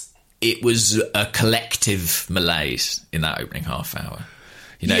 but it was a collective malaise in that opening half hour.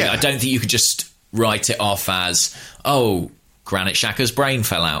 I don't think you could just write it off as, Granit Xhaka's brain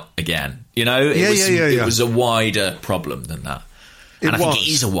fell out again. It was a wider problem than that. And I think it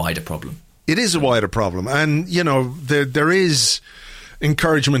is a wider problem. It is a wider problem. And, there is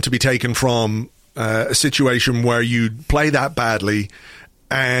encouragement to be taken from a situation where you play that badly.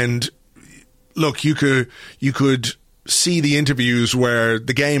 And, look, you could see the interviews where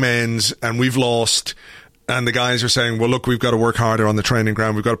the game ends and we've lost, and the guys are saying, well, look, we've got to work harder on the training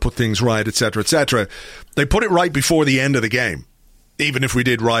ground. We've got to put things right, etc., etc. They put it right before the end of the game. Even if we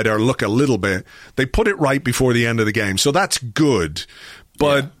did right our look a little bit, they put it right before the end of the game. So that's good.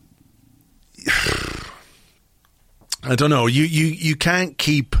 But I don't know. You can't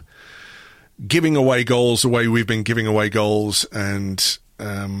keep giving away goals the way we've been giving away goals, and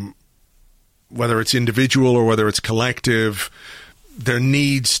whether it's individual or whether it's collective, there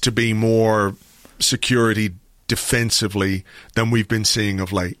needs to be more security defensively than we've been seeing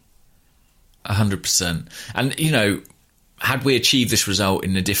of late. 100%. And, had we achieved this result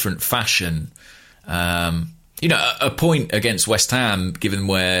in a different fashion, a point against West Ham, given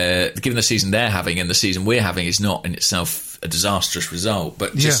the season they're having and the season we're having, is not in itself a disastrous result.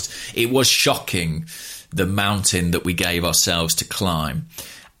 But it was shocking, the mountain that we gave ourselves to climb.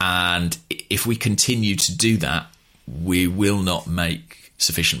 And if we continue to do that, we will not make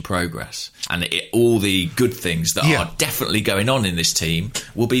sufficient progress. And all the good things that are definitely going on in this team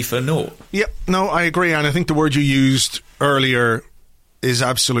will be for naught. Yep, no, I agree. And I think the word you used earlier is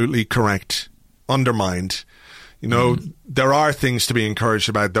absolutely correct. Undermined. There are things to be encouraged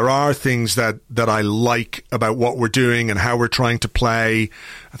about. There are things that I like about what we're doing and how we're trying to play.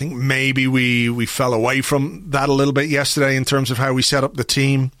 I think maybe we fell away from that a little bit yesterday in terms of how we set up the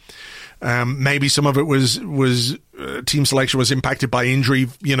team. Maybe some of it was team selection was impacted by injury.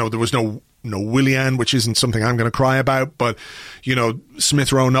 There was no Willian, which isn't something I'm going to cry about. But,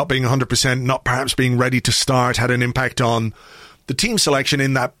 Smith Rowe not being 100%, not perhaps being ready to start, had an impact on the team selection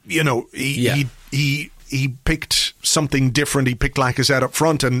in that, he picked something different. He picked Lacazette up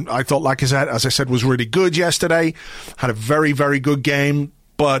front, and I thought Lacazette, as I said, was really good yesterday. Had a very, very good game.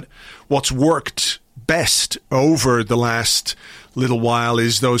 But what's worked best over the last little while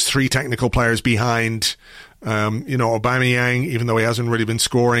is those three technical players behind, Aubameyang, even though he hasn't really been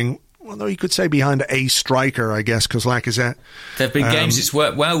scoring. Although you could say behind a striker, I guess, because Lacazette. There have been games it's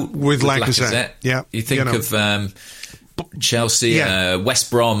worked well with Lacazette. Yeah, you think of Chelsea, West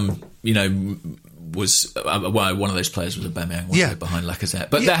Brom. Was one of those players was Aubameyang, behind Lacazette.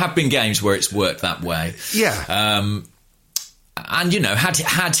 But there have been games where it's worked that way. Yeah, and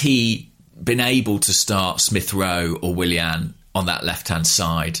had he been able to start Smith Rowe or Willian on that left-hand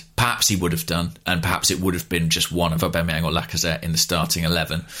side, perhaps he would have done, and perhaps it would have been just one of Aubameyang or Lacazette in the starting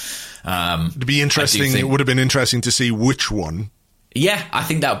 11. It'd be interesting. It would have been interesting to see which one. Yeah, I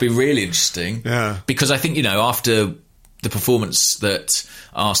think that would be really interesting. Yeah, because I think after the performance that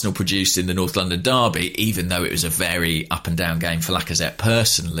Arsenal produced in the North London derby, even though it was a very up and down game for Lacazette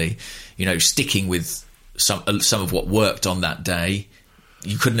personally, sticking with some of what worked on that day,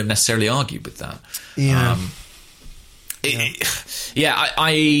 you couldn't have necessarily argued with that. Yeah.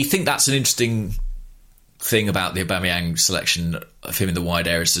 I think that's an interesting thing about the Aubameyang selection of him in the wide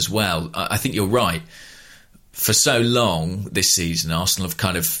areas as well. I think you're right. For so long this season, Arsenal have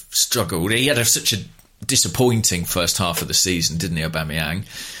kind of struggled. He had such a disappointing first half of the season, didn't he, Aubameyang?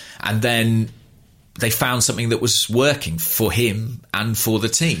 And then they found something that was working for him and for the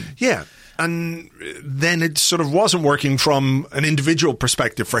team. Yeah. And then it sort of wasn't working from an individual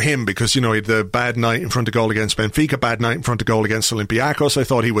perspective for him because, he had the bad night in front of goal against Benfica, bad night in front of goal against Olympiacos. I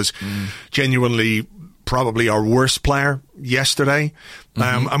thought he was genuinely probably our worst player yesterday.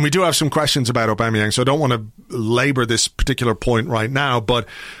 And we do have some questions about Aubameyang, so I don't want to labour this particular point right now. But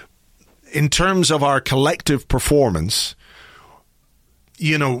in terms of our collective performance,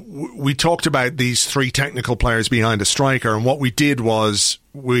 we talked about these three technical players behind a striker, and what we did was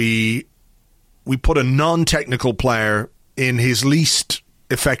we put a non-technical player in his least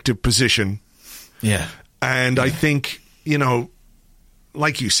effective position. Yeah. And I think,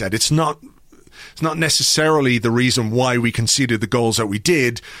 like you said, it's not necessarily the reason why we conceded the goals that we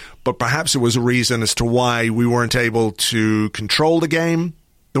did, but perhaps it was a reason as to why we weren't able to control the game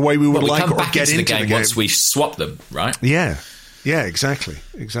the way we would like, come or back get into the game game once we swap them, right? Yeah, exactly.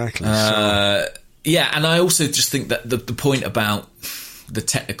 Yeah, and I also just think that the point about the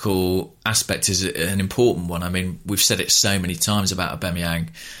technical aspect is an important one. I mean, we've said it so many times about Aubameyang.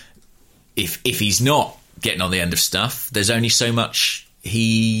 If he's not getting on the end of stuff, there's only so much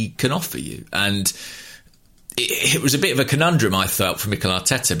he can offer you. And it was a bit of a conundrum, I felt, for Mikel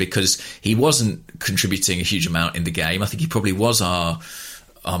Arteta, because he wasn't contributing a huge amount in the game. I think he probably was our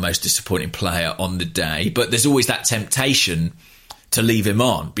most disappointing player on the day. But there's always that temptation to leave him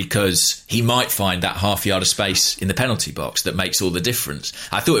on, because he might find that half yard of space in the penalty box that makes all the difference.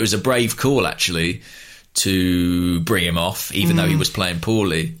 I thought it was a brave call, actually, to bring him off, even though he was playing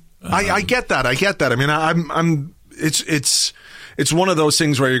poorly. I get that. I mean, it's one of those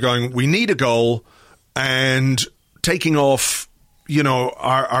things where you're going, we need a goal, and taking off, you know,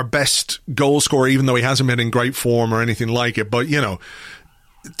 our best goal scorer, even though he hasn't been in great form or anything like it, but, you know,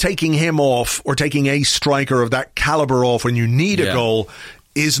 taking him off, or taking a striker of that caliber off when you need a goal,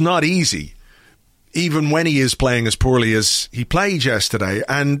 is not easy, even when he is playing as poorly as he played yesterday.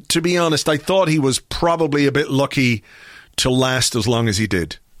 And to be honest, I thought he was probably a bit lucky to last as long as he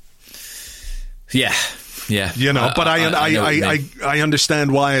did. Yeah. You know, but I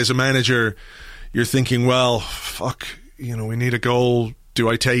understand why, as a manager, you're thinking, well, fuck, you know, we need a goal. Do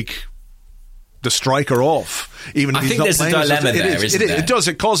I take the striker off? Even if I think there's a dilemma there, isn't there? It does.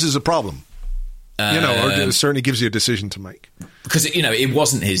 It causes a problem. You know, or it certainly gives you a decision to make. Because, you know, it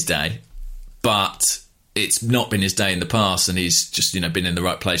wasn't his day, but it's not been his day in the past, and he's just, you know, been in the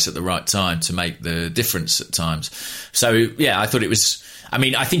right place at the right time to make the difference at times. So, yeah, I thought it was... I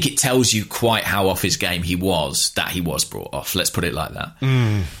mean, I think it tells you quite how off his game he was, that he was brought off. Let's put it like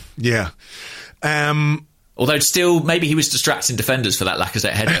that. Yeah. Although still, maybe he was distracting defenders for that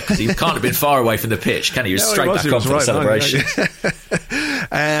Lacazette header, because he can't have been far away from the pitch, can he? He was straight back on for the celebration.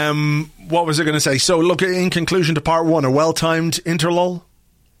 What was I going to say? So, look, in conclusion to part one, a well-timed interlull?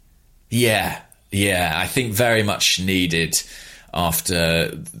 Yeah, I think very much needed after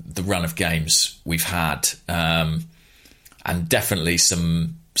the run of games we've had. And definitely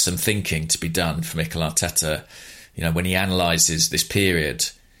some thinking to be done for Mikel Arteta. You know, when he analyses this period,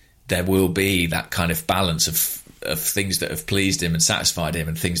 there will be that kind of balance of things that have pleased him and satisfied him,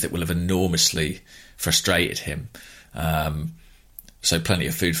 and things that will have enormously frustrated him. So plenty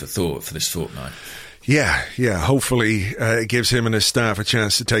of food for thought for this fortnight. Yeah. Hopefully it gives him and his staff a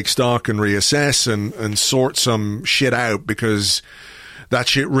chance to take stock and reassess and sort some shit out, because that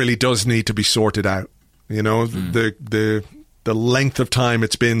shit really does need to be sorted out. You know, the length of time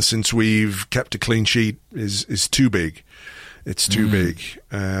it's been since we've kept a clean sheet is too big. It's too big.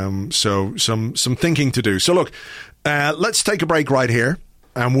 So some thinking to do. So look, let's take a break right here,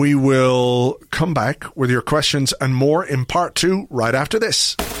 and we will come back with your questions and more in part two right after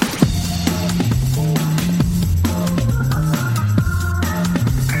this.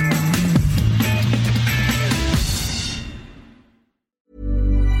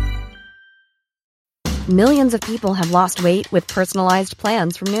 Millions of people have lost weight with personalized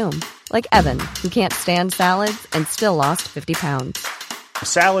plans from Noom. Like Evan, who can't stand salads and still lost 50 pounds.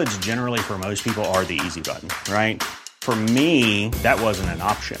 Salads generally for most people are the easy button, right? For me, that wasn't an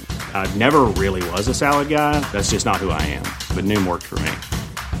option. I never really was a salad guy. That's just not who I am. But Noom worked for me.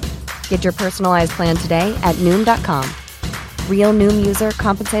 Get your personalized plan today at Noom.com. Real Noom user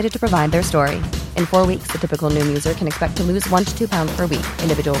compensated to provide their story. In 4 weeks, the typical Noom user can expect to lose 1 to 2 pounds per week.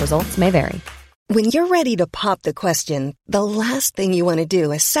 Individual results may vary. When you're ready to pop the question, the last thing you want to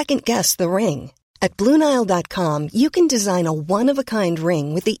do is second-guess the ring. At BlueNile.com, you can design a one-of-a-kind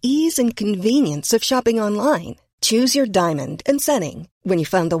ring with the ease and convenience of shopping online. Choose your diamond and setting. When you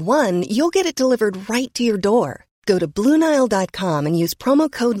find the one, you'll get it delivered right to your door. Go to BlueNile.com and use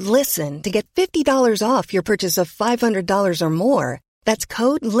promo code LISTEN to get $50 off your purchase of $500 or more. That's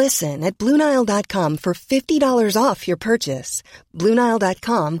code LISTEN at BlueNile.com for $50 off your purchase.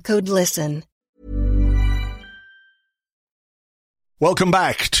 BlueNile.com, code LISTEN. Welcome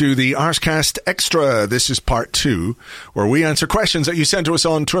back to the Arscast Extra. This is part two, where we answer questions that you sent to us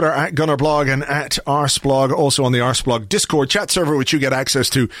on Twitter at GunnerBlog and at Arsblog, also on the Arsblog Discord chat server, which you get access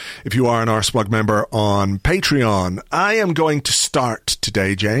to if you are an Arsblog member on Patreon. I am going to start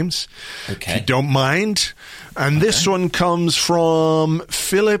today, James, if you don't mind. And this one comes from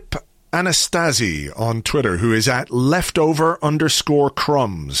Philip Anastasi on Twitter, who is at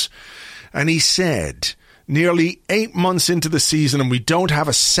leftover_crumbs. And he said, nearly 8 months into the season and we don't have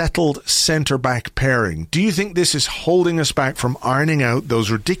a settled centre-back pairing. Do you think this is holding us back from ironing out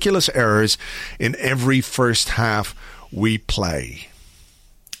those ridiculous errors in every first half we play?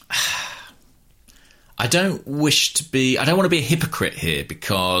 I don't want to be a hypocrite here,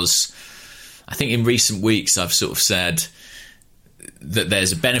 because I think in recent weeks I've sort of said that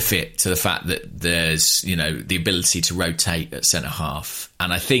there's a benefit to the fact that there's, the ability to rotate at centre-half.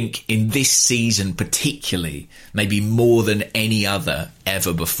 And I think in this season particularly, maybe more than any other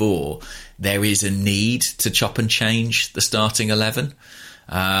ever before, there is a need to chop and change the starting 11.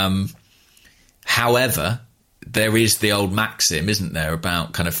 However, there is the old maxim, isn't there,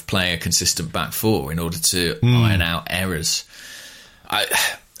 about kind of playing a consistent back four in order to iron out errors. I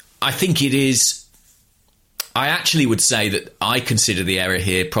think it is... I actually would say that I consider the error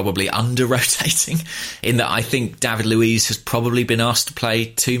here probably under-rotating, in that I think David Luiz has probably been asked to play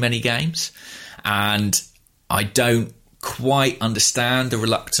too many games, and I don't quite understand the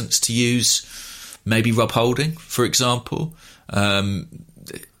reluctance to use maybe Rob Holding, for example. He's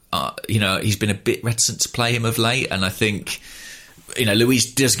been a bit reticent to play him of late, and I think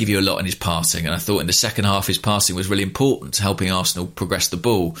Luiz does give you a lot in his passing, and I thought in the second half his passing was really important to helping Arsenal progress the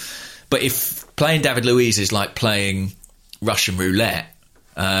ball. But if playing David Luiz is like playing Russian roulette,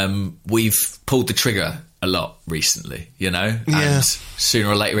 we've pulled the trigger a lot recently, and sooner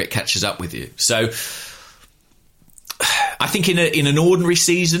or later it catches up with you. So I think in an ordinary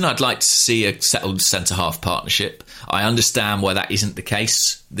season, I'd like to see a settled centre-half partnership. I understand why that isn't the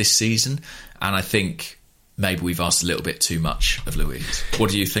case this season, and I think maybe we've asked a little bit too much of Luiz. What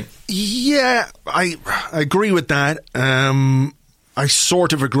do you think? Yeah, I agree with that. I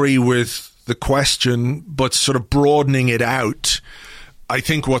sort of agree with the question, but sort of broadening it out, I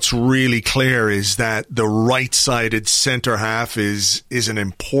think what's really clear is that the right-sided centre-half is an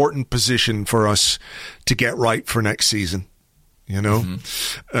important position for us to get right for next season,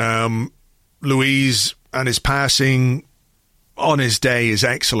 Luiz and his passing on his day is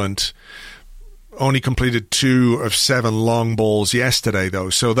excellent. Only completed 2 of 7 long balls yesterday, though,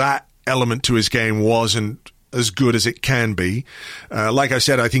 so that element to his game wasn't as good as it can be. Like I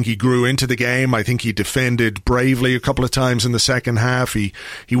said, I think he grew into the game. I think he defended bravely a couple of times in the second half. He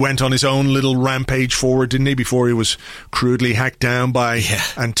went on his own little rampage forward, didn't he, before he was crudely hacked down by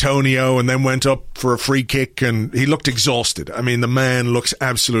Antonio, and then went up for a free kick, and he looked exhausted. I mean, the man looks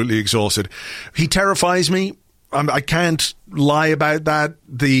absolutely exhausted. He terrifies me. I can't lie about that.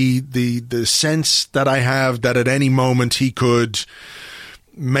 The sense that I have that at any moment he could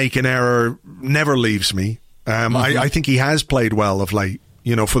make an error never leaves me. I think he has played well of late,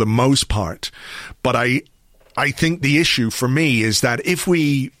 for the most part. But I think the issue for me is that if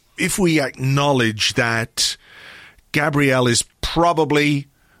we acknowledge that Gabriel is probably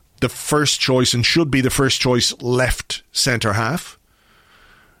the first choice and should be the first choice left centre half,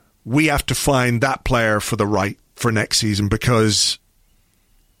 we have to find that player for the right for next season, because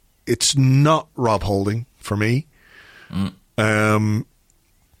it's not Rob Holding for me, who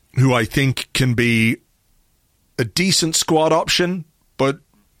I think can be a decent squad option, but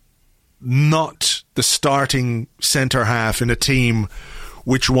not the starting centre half in a team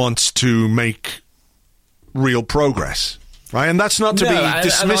which wants to make real progress. Right, and that's not to be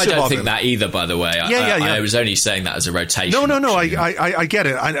dismissive of it. I don't think that either, by the way. I was only saying that as a rotation. No, I get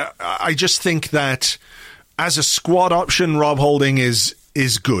it. I just think that as a squad option, Rob Holding is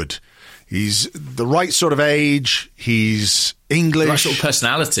good. He's the right sort of age. He's English. The right sort of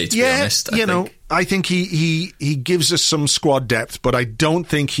personality, to be honest. I think he gives us some squad depth, but I don't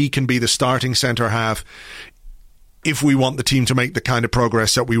think he can be the starting centre half if we want the team to make the kind of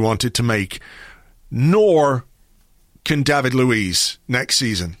progress that we want it to make. Nor can David Luiz next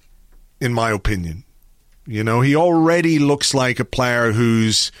season, in my opinion. He already looks like a player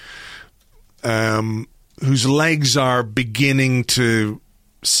whose legs are beginning to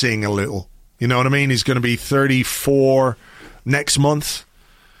sing a little. You know what I mean? He's going to be 34 next month.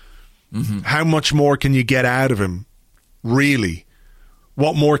 How much more can you get out of him, really?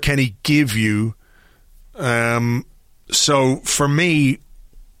 What more can he give you? So for me,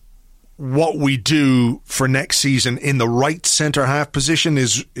 what we do for next season in the right centre half position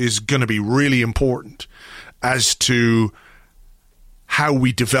is going to be really important as to how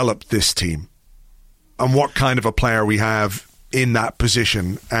we develop this team and what kind of a player we have in that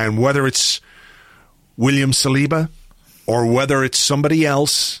position, and whether it's William Saliba or whether it's somebody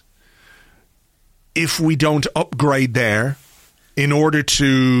else. If we don't upgrade there in order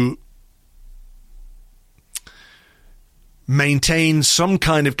to maintain some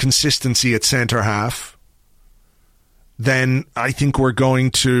kind of consistency at centre half, then I think we're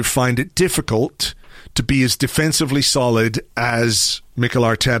going to find it difficult to be as defensively solid as Mikel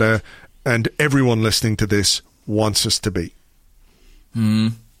Arteta and everyone listening to this wants us to be.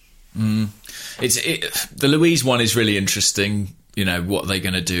 The Luiz one is really interesting what are they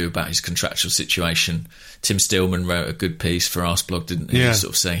going to do about his contractual situation? Tim Stillman wrote a good piece for Arsblog, didn't he? Yeah.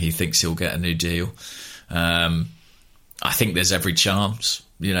 Sort of saying he thinks he'll get a new deal. I think there's every chance,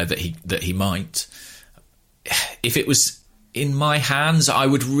 that he might. If it was in my hands, I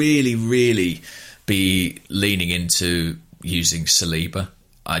would really, really be leaning into using Saliba.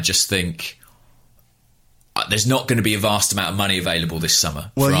 I just think there's not going to be a vast amount of money available this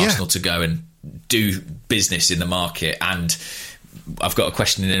summer for Arsenal to go and do business in the market. And I've got a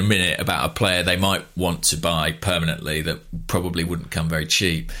question in a minute about a player they might want to buy permanently that probably wouldn't come very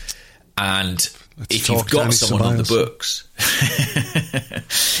cheap. And if you've got someone on the books,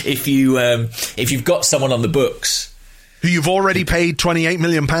 if you've got someone on the books who you've already paid £28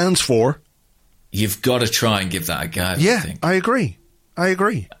 million for, you've got to try and give that a go. Yeah, I agree.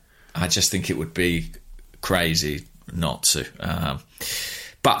 I just think it would be crazy not to.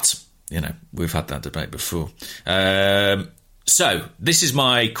 But, we've had that debate before. So, this is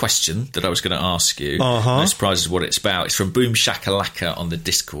my question that I was going to ask you. No surprises what it's about. It's from Boom Shakalaka on the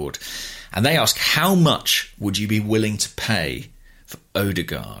Discord. And they ask, how much would you be willing to pay for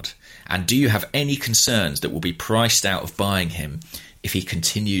Odegaard? And do you have any concerns that will be priced out of buying him if he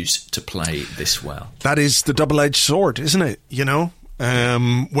continues to play this well? That is the double-edged sword, isn't it?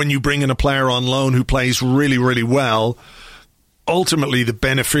 When you bring in a player on loan who plays really, really well, ultimately the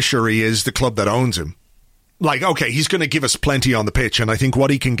beneficiary is the club that owns him. Like, okay, he's going to give us plenty on the pitch, and I think what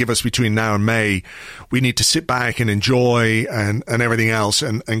he can give us between now and May, we need to sit back and enjoy and everything else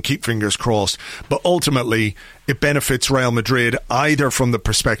and keep fingers crossed. But ultimately, it benefits Real Madrid either from the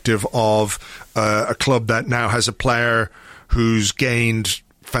perspective of a club that now has a player who's gained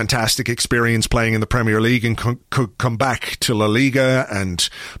fantastic experience playing in the Premier League and could come back to La Liga and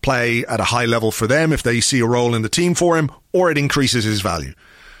play at a high level for them if they see a role in the team for him, or it increases his value.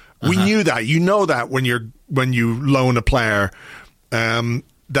 We knew that. You know that when you loan a player, that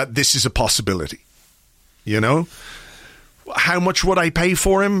this is a possibility. How much would I pay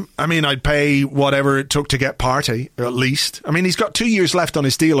for him? I mean, I'd pay whatever it took to get Partey, at least. I mean, he's got 2 years left on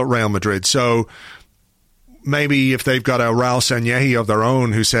his deal at Real Madrid, so maybe if they've got a Raul Sanllehi of their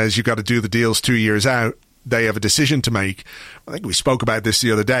own who says you've got to do the deals 2 years out, they have a decision to make. I think we spoke about this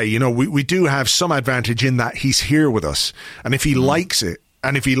the other day. We do have some advantage in that he's here with us, and if he likes it,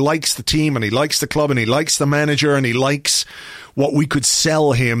 and if he likes the team and he likes the club and he likes the manager and he likes what we could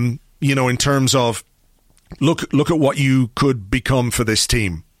sell him, in terms of look at what you could become for this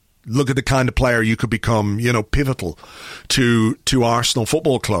team. Look at the kind of player you could become, pivotal to Arsenal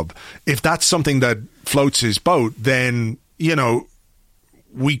Football Club. If that's something that floats his boat, then,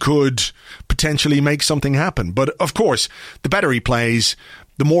 we could potentially make something happen. But of course, the better he plays,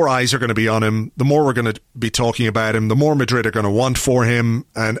 the more eyes are going to be on him, the more we're going to be talking about him, the more Madrid are going to want for him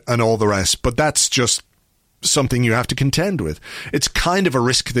and all the rest. But that's just something you have to contend with. It's kind of a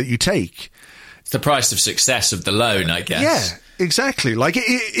risk that you take. It's the price of success of the loan, I guess. Yeah, exactly. Like,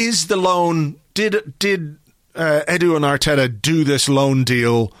 is the loan... Did Edu and Arteta do this loan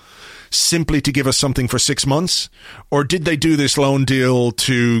deal simply to give us something for 6 months? Or did they do this loan deal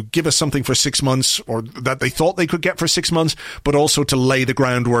to give us something for 6 months, or that they thought they could get for 6 months, but also to lay the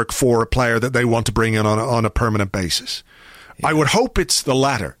groundwork for a player that they want to bring in on a permanent basis? Yeah. I would hope it's the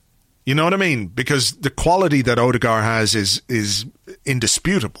latter. You know what I mean? Because the quality that Odegaard has is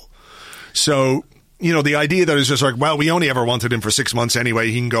indisputable. So, the idea that it's just like, well, we only ever wanted him for 6 months anyway,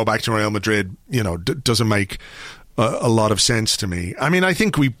 he can go back to Real Madrid, doesn't make a lot of sense to me. I mean, I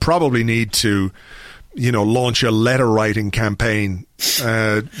think we probably need to, launch a letter writing campaign.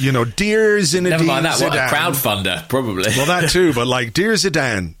 Dear Zinedine Never mind that, Zidane. what a crowdfunder, probably. Well, that too, but Dear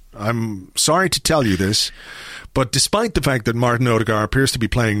Zidane, I'm sorry to tell you this, but despite the fact that Martin Odegaard appears to be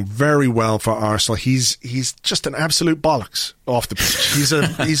playing very well for Arsenal, he's just an absolute bollocks off the pitch.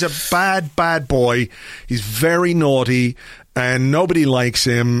 He's a bad boy. He's very naughty, and nobody likes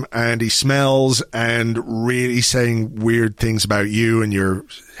him, and he smells and really saying weird things about you and your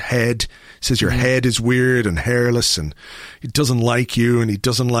head. He says your head is weird and hairless, and he doesn't like you, and he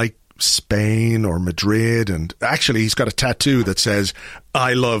doesn't like Spain or Madrid. And actually, he's got a tattoo that says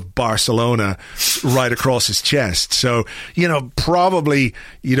I love Barcelona right across his chest. So, probably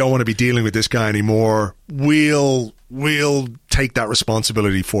you don't want to be dealing with this guy anymore. We'll take that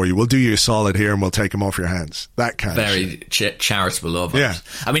responsibility for you. We'll do you a solid here and we'll take him off your hands. That kind of shit. Very charitable of us. Yeah.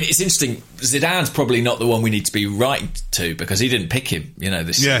 I mean, it's interesting. Zidane's probably not the one we need to be writing to, because he didn't pick him,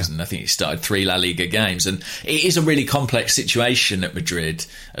 this season. I think he started 3 La Liga games. And it is a really complex situation at Madrid,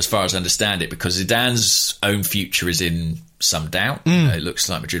 as far as I understand it, because Zidane's own future is in some doubt. It looks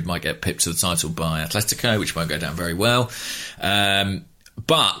like Madrid might get pipped to the title by Atletico, which won't go down very well.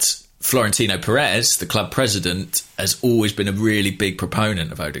 But Florentino Perez, the club president, has always been a really big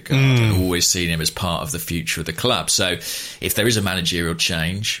proponent of Odegaard and always seen him as part of the future of the club. So if there is a managerial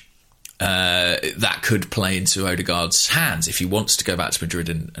change, that could play into Odegaard's hands if he wants to go back to Madrid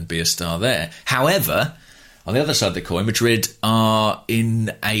and be a star there. However, on the other side of the coin, Madrid are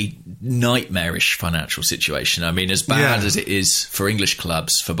in a nightmarish financial situation. I mean, as bad as it is for English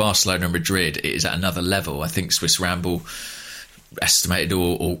clubs, for Barcelona and Madrid, it is at another level. I think Swiss Ramble estimated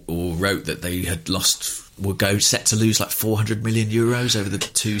or wrote that they had set to lose like 400 million euros over the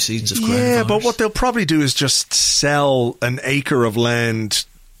 2 seasons of coronavirus. Yeah, but what they'll probably do is just sell an acre of land,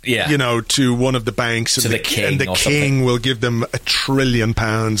 to one of the banks, to the king, and the king will give them £1 trillion,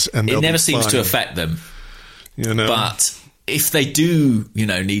 and it never seems to affect them. But if they do,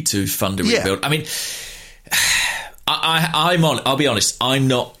 need to fund a rebuild, I mean, I'll be honest, I'm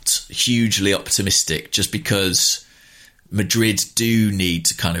not hugely optimistic, just because Madrid do need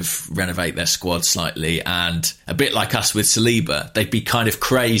to kind of renovate their squad slightly, and a bit like us with Saliba, they'd be kind of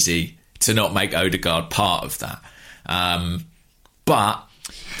crazy to not make Odegaard part of that. But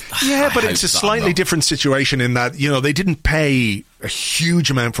it's a slightly different situation in that, they didn't pay a huge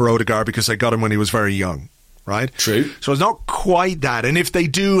amount for Odegaard because they got him when he was very young. Right? True. So it's not quite that. And if they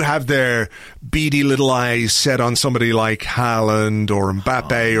do have their beady little eyes set on somebody like Haaland or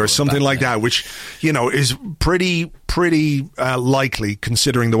Mbappe or something like that, which, is pretty likely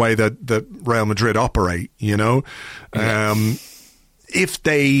considering the way that Real Madrid operate, if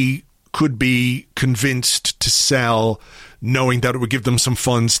they could be convinced to sell, knowing that it would give them some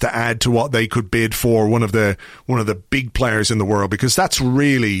funds to add to what they could bid for one of the big players in the world, because that's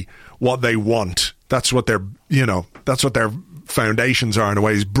really what they want. That's what their foundations are in a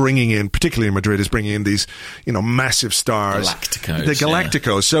way, is bringing in, particularly in Madrid, is bringing in these, massive stars. The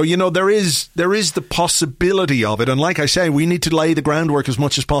Galacticos. So, there is the possibility of it. And like I say, we need to lay the groundwork as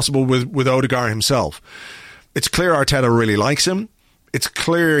much as possible with Odegaard himself. It's clear Arteta really likes him. It's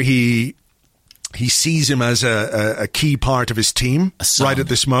clear he sees him as a key part of his team right at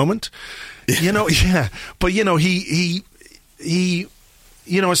this moment. But he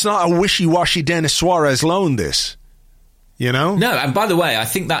it's not a wishy-washy Denis Suarez loan, this. No, and by the way, I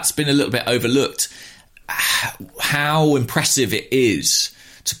think that's been a little bit overlooked. How impressive it is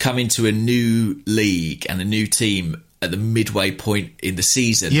to come into a new league and a new team at the midway point in the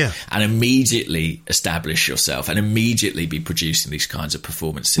season and immediately establish yourself and immediately be producing these kinds of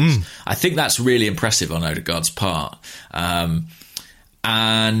performances. I think that's really impressive on Odegaard's part. And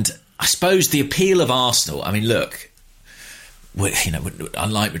I suppose the appeal of Arsenal, I mean, look,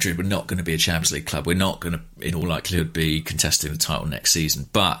 unlike Madrid, we're not going to be a Champions League club. We're not going to, in all likelihood, be contesting the title next season.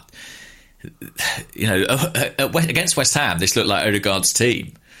 But, against West Ham, this looked like Odegaard's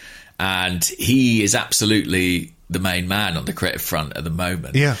team. And he is absolutely the main man on the creative front at the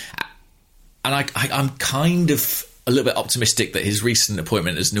moment. Yeah. And I'm kind of a little bit optimistic that his recent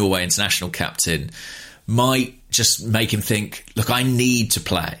appointment as Norway international captain might just make him think, look, I need to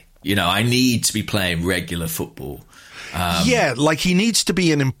play. I need to be playing regular football. He needs to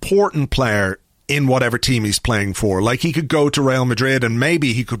be an important player in whatever team he's playing for. Like, he could go to Real Madrid and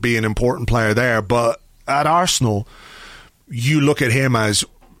maybe he could be an important player there. But at Arsenal, you look at him as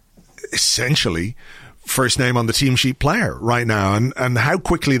essentially first name on the team sheet player right now. And how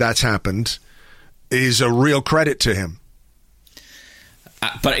quickly that's happened is a real credit to him.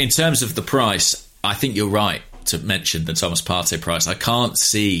 But in terms of the price, I think you're right to mention the Thomas Partey price. I can't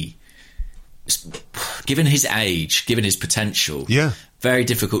see, given his age, given his potential, very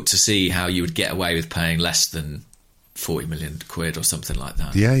difficult to see how you would get away with paying less than 40 million quid or something like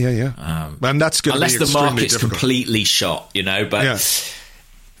that. And that's going to be unless the market's completely shot, but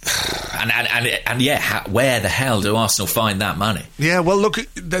where the hell do Arsenal find that money? Yeah, well, look,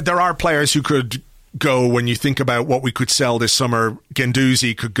 there are players who could go. When you think about what we could sell this summer,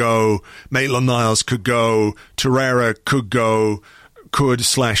 Guendouzi could go, Maitland-Niles could go, Torreira could go,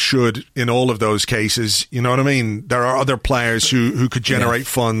 could/should in all of those cases. You know what I mean? There are other players who could generate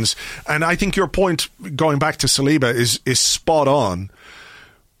funds. And I think your point, going back to Saliba, is spot on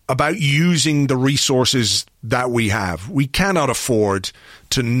about using the resources that we have. We cannot afford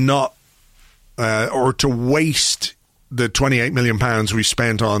to not or to waste the £28 million we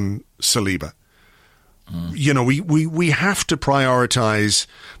spent on Saliba. We have to prioritise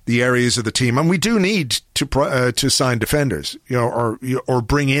the areas of the team, and we do need to sign defenders, or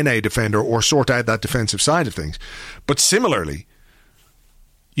bring in a defender, or sort out that defensive side of things. But similarly,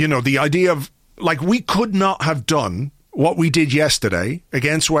 the idea of, like, we could not have done what we did yesterday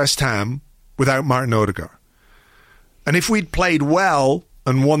against West Ham without Martin Odegaard. And if we'd played well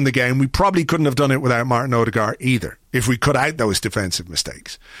and won the game, we probably couldn't have done it without Martin Odegaard either, if we cut out those defensive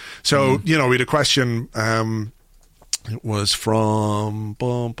mistakes. So, we had a question, it was from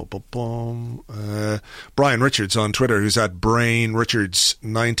Brian Richards on Twitter, who's at Brain Richards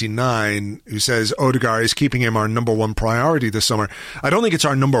 99, who says Odegaard is keeping him our number one priority this summer. I don't think it's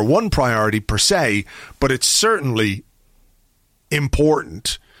our number one priority per se, but it's certainly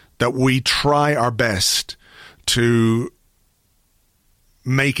important that we try our best to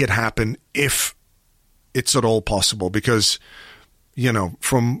make it happen if it's at all possible, because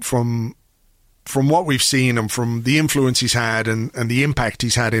from what we've seen and from the influence he's had and the impact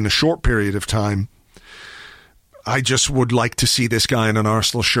he's had in a short period of time, I just would like to see this guy in an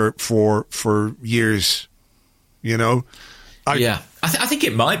Arsenal shirt for years. I think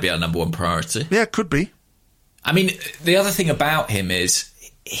it might be our number one priority. Yeah, it could be. I mean, the other thing about him is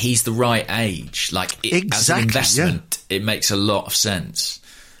he's the right age. Like, exactly, as an investment, it makes a lot of sense.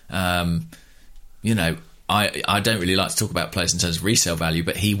 I don't really like to talk about players in terms of resale value,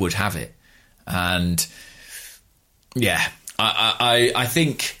 but he would have it. And yeah, I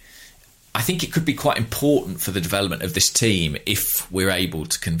think it could be quite important for the development of this team if we're able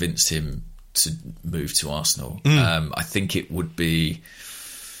to convince him to move to Arsenal. I think it would be.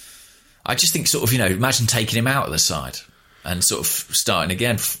 I just think imagine taking him out of the side and sort of starting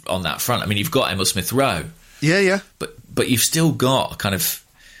again on that front. I mean, you've got Emile Smith Rowe. Yeah. But you've still got a kind of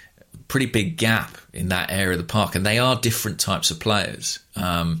pretty big gap in that area of the park, and they are different types of players.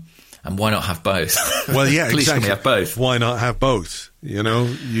 And why not have both? Well, yeah, Please exactly. Can we have both? Why not have both? You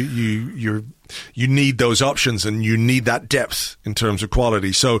need those options, and you need that depth in terms of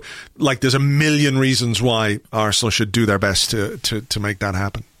quality. So, there's a million reasons why Arsenal should do their best to make that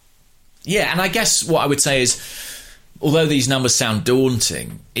happen. Yeah, and I guess what I would say is, although these numbers sound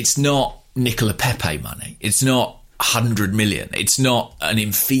daunting, it's not Nicola Pepe money. It's not 100 million. It's not an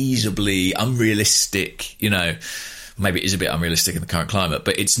infeasibly unrealistic, maybe it is a bit unrealistic in the current climate,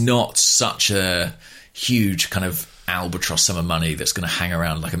 but it's not such a huge kind of albatross sum of money that's going to hang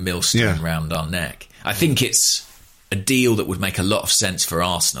around like a millstone around our neck. I think it's a deal that would make a lot of sense for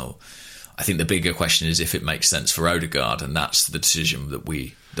Arsenal. I think the bigger question is if it makes sense for Odegaard, and that's the decision that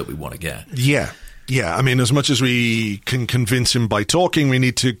we want to get. Yeah. I mean, as much as we can convince him by talking, we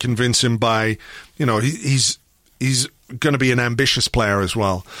need to convince him by, he's going to be an ambitious player as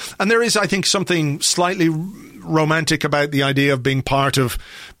well. And there is, I think, something slightly romantic about the idea of being part of,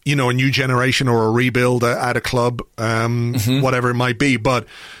 a new generation or a rebuild at a club, whatever it might be. But,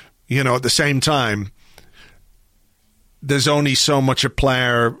 at the same time, there's only so much a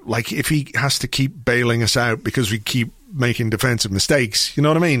player, if he has to keep bailing us out because we keep making defensive mistakes, you know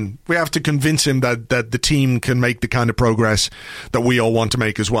what I mean? We have to convince him that the team can make the kind of progress that we all want to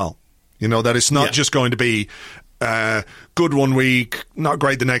make as well. That it's not just going to be good one week, not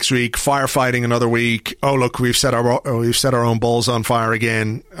great the next week, firefighting another week. Oh, look, we've set our own balls on fire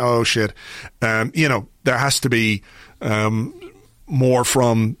again. Oh, shit. There has to be more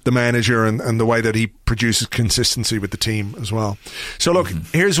from the manager and the way that he produces consistency with the team as well. So look,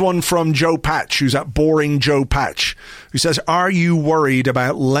 here's one from Joe Patch, who's at Boring Joe Patch, who says, are you worried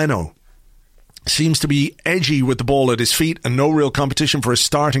about Leno? Seems to be edgy with the ball at his feet and no real competition for a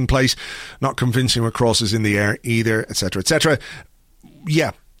starting place, not convincing with crosses in the air either, etc., etc.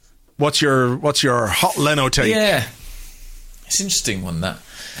 Yeah. What's your hot Leno take? Yeah. It's an interesting one, that.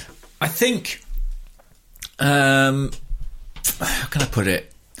 I think how can I put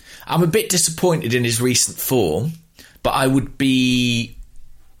it? I'm a bit disappointed in his recent form, but it would be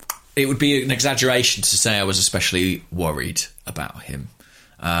an exaggeration to say I was especially worried about him.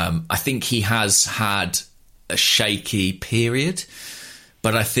 I think he has had a shaky period,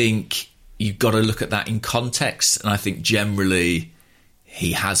 but I think you've got to look at that in context, and I think generally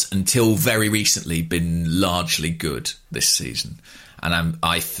he has, until very recently, been largely good this season. And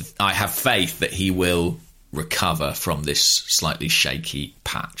I have faith that he will recover from this slightly shaky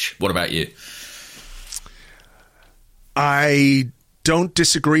patch. What about you? I don't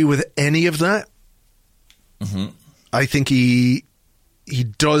disagree with any of that. I think he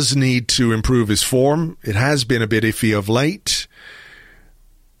does need to improve his form. It has been a bit iffy of late.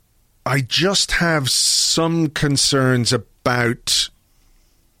 I just have some concerns about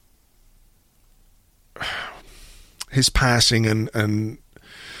his passing and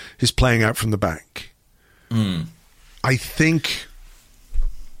his playing out from the back. I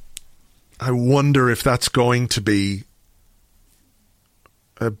wonder if that's going to be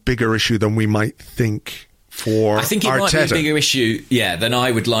a bigger issue than we might think for Arteta. I think it might be a bigger issue, than I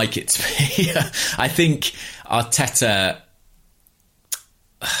would like it to be. I think Arteta...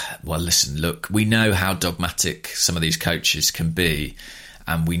 Well, listen, look, we know how dogmatic some of these coaches can be.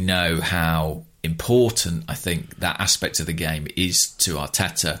 and we know how important I think that aspect of the game is to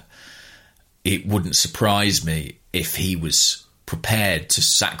Arteta, it wouldn't surprise me if he was prepared to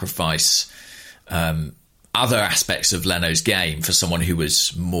sacrifice other aspects of Leno's game for someone who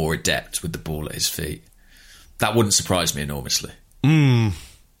was more adept with the ball at his feet. That wouldn't surprise me enormously. Do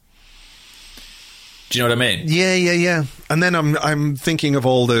you know what I mean? Yeah. And then I'm thinking of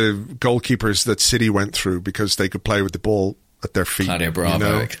all the goalkeepers that City went through because they could play with the ball at their feet. Claudio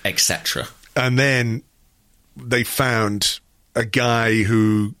Bravo, etc. And then they found a guy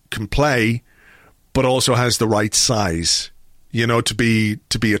who can play, but also has the right size, to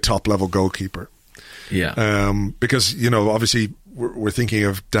be a top level goalkeeper. Yeah. Because obviously we're thinking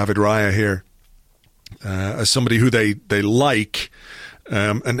of David Raya here as somebody who they like.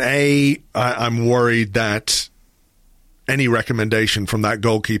 And I'm worried that any recommendation from that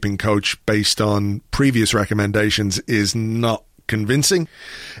goalkeeping coach based on previous recommendations is not convincing.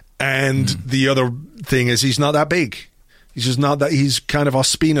 And the other thing is he's not that big. He's just not that. He's kind of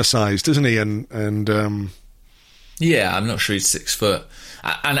Ospina sized, isn't he? And yeah, I'm not sure he's 6 foot.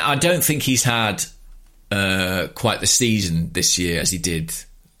 And I don't think he's had quite the season this year as he did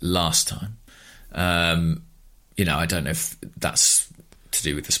last time. I don't know if that's to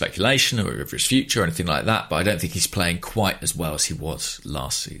do with the speculation or over his future or anything like that, but I don't think he's playing quite as well as he was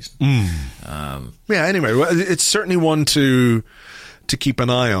last season. Yeah, anyway, it's certainly one to keep an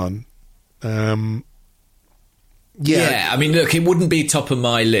eye on. Yeah, I mean, look, it wouldn't be top of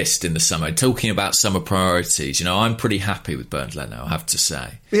my list in the summer. Talking about summer priorities, I'm pretty happy with Bernd Leno, I have to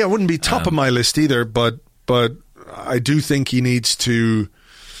say. Yeah, it wouldn't be top of my list either, but I do think he needs to...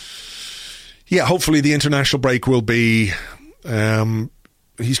 Yeah, hopefully the international break will be...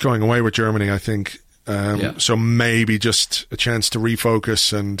 he's going away with Germany, I think. So maybe just a chance to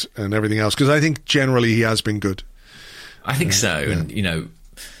refocus and everything else. Because I think generally he has been good. I think so. Yeah. And,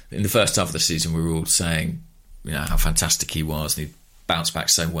 in the first half of the season, we were all saying, how fantastic he was. And he bounced back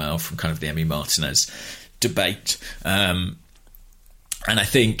so well from kind of the Emi Martinez debate. And I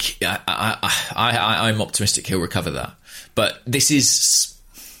think I'm optimistic he'll recover that. But this is...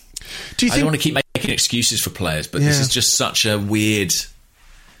 I don't want to keep making excuses for players, but this is just such a weird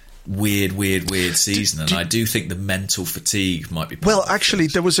season, and I do think the mental fatigue might be part Well, actually,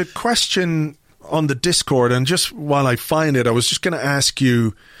 there was a question on the Discord, and just while I find it, I was just going to ask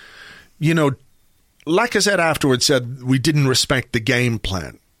you, Lacazette afterwards said we didn't respect the game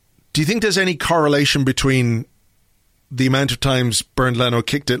plan. Do you think there's any correlation between the amount of times Bernd Leno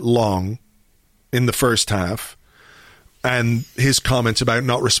kicked it long in the first half and his comments about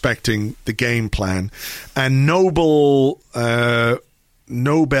not respecting the game plan? And Nobel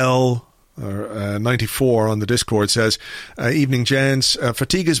 94 on the Discord says, evening gents,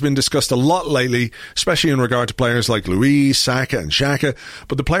 fatigue has been discussed a lot lately, especially in regard to players like Luiz, Saka and Xhaka,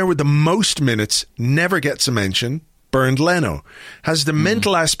 but the player with the most minutes never gets a mention. Bernd Leno. Has the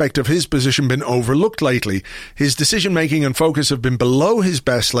mental aspect of his position been overlooked lately? His decision-making and focus have been below his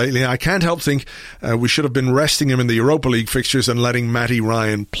best lately. I can't help think we should have been resting him in the Europa League fixtures and letting Matty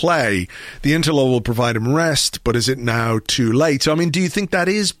Ryan play. The interlude will provide him rest, but is it now too late? So, I mean, do you think that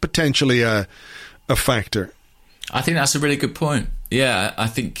is potentially a factor? I think that's a really good point. Yeah, I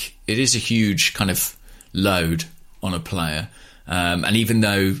think it is a huge kind of load on a player. And even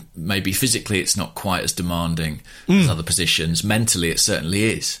though maybe physically it's not quite as demanding as other positions, mentally it certainly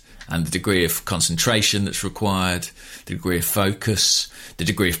is. And the degree of concentration that's required, the degree of focus, the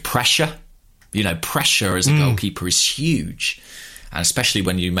degree of pressure. Pressure as a goalkeeper is huge. And especially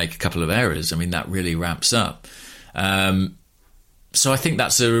when you make a couple of errors, I mean, that really ramps up. So I think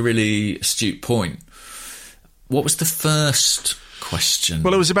that's a really astute point. What was the first question?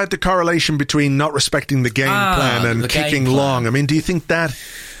 Well, it was about the correlation between not respecting the game plan and kicking long. I mean, do you think that...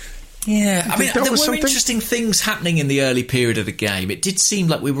 Yeah, I mean, there were interesting things happening in the early period of the game. It did seem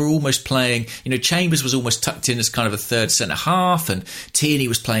like we were almost playing... Chambers was almost tucked in as kind of a third centre-half, and Tierney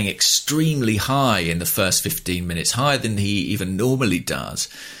was playing extremely high in the first 15 minutes, higher than he even normally does.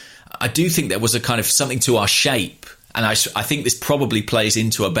 I do think there was a kind of something to our shape, and I think this probably plays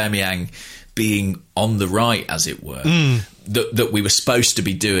into Aubameyang being on the right, as it were, that we were supposed to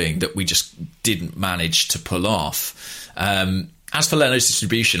be doing, that we just didn't manage to pull off. As for Leno's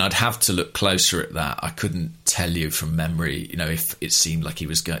distribution, I'd have to look closer at that. I couldn't tell you from memory, if it seemed like he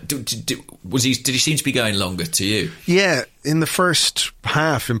was going... Did he seem to be going longer to you? Yeah, in the first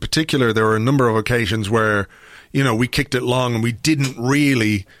half in particular, there were a number of occasions where, we kicked it long and we didn't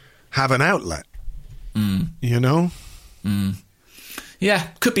really have an outlet, Yeah,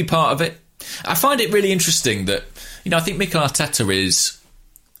 could be part of it. I find it really interesting that, I think Mikel Arteta is,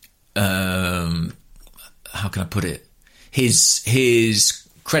 how can I put it? his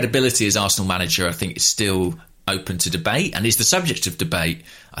credibility as Arsenal manager, I think, is still open to debate and is the subject of debate,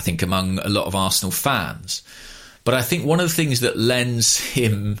 I think, among a lot of Arsenal fans. But I think one of the things that lends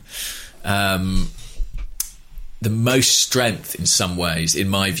him the most strength in some ways, in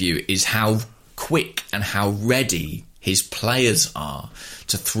my view, is how quick and how ready his players are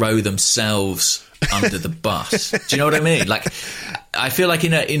to throw themselves under the bus. Do you know what I mean? Like, I feel like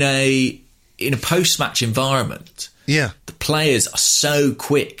in a post-match environment, the players are so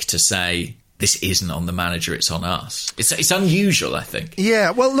quick to say, this isn't on the manager, it's on us. It's unusual, I think. Yeah,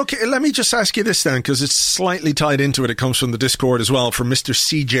 well, look, let me just ask you this then, because it's slightly tied into it. It comes from the Discord as well, from Mr.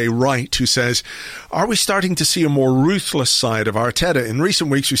 CJ Wright, who says, are we starting to see a more ruthless side of Arteta? In recent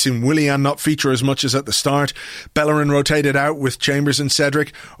weeks, we've seen Willian not feature as much as at the start. Bellerin rotated out with Chambers and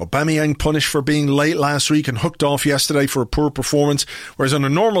Cedric. Aubameyang punished for being late last week and hooked off yesterday for a poor performance, whereas under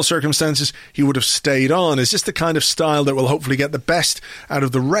normal circumstances, he would have stayed on. Is this the kind of style that will hopefully get the best out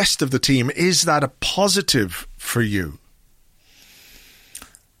of the rest of the team? Is that a positive for you?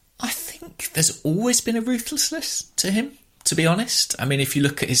 I think there's always been a ruthlessness to him, to be honest. I mean, if you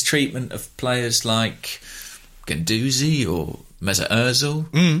look at his treatment of players like Guendouzi or Mesut Ozil,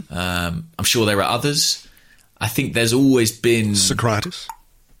 I'm sure there are others. I think there's always been... Socrates,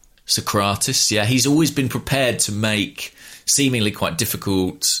 yeah. He's always been prepared to make seemingly quite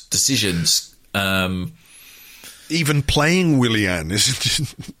difficult decisions. Even playing Willian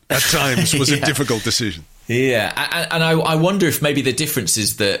at times was a difficult decision. Yeah, and I wonder if maybe the difference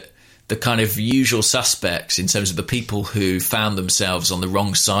is that the kind of usual suspects in terms of the people who found themselves on the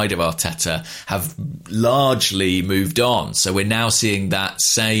wrong side of Arteta have largely moved on. So we're now seeing that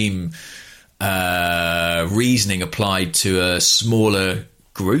same reasoning applied to a smaller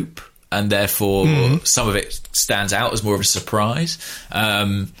group, and therefore some of it stands out as more of a surprise.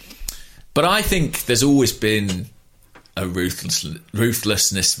 But I think there's always been a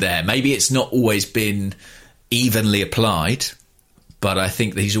ruthlessness there. Maybe it's not always been evenly applied, but I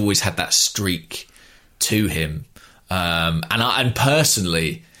think that he's always had that streak to him. And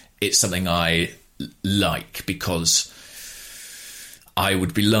personally, it's something I like, because I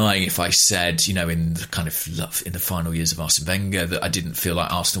would be lying if I said, in the final years of Arsene Wenger, that I didn't feel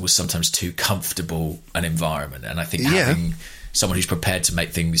like Arsenal was sometimes too comfortable an environment. And I think having someone who's prepared to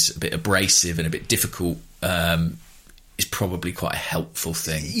make things a bit abrasive and a bit difficult is probably quite a helpful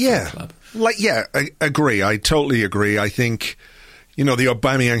thing for the club. I agree. I totally agree. I think, the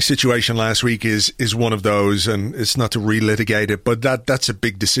Aubameyang situation last week is one of those, and it's not to relitigate it, but that's a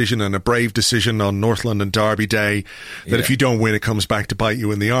big decision and a brave decision on North London Derby Day, that if you don't win, it comes back to bite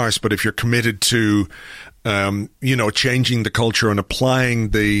you in the arse. But if you're committed to changing the culture and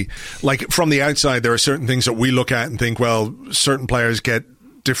applying from the outside, there are certain things that we look at and think, well, certain players get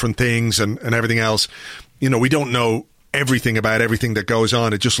different things and everything else. We don't know everything about everything that goes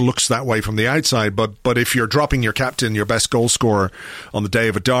on. It just looks that way from the outside. But if you're dropping your captain, your best goal scorer on the day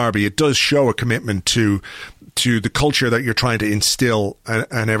of a derby, it does show a commitment to the culture that you're trying to instill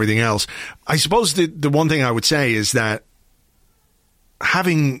and everything else. I suppose the one thing I would say is that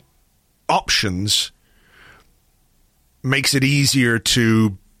having options makes it easier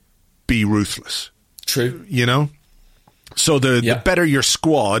to be ruthless. True. So the better your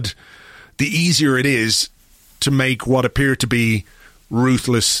squad, the easier it is to make what appear to be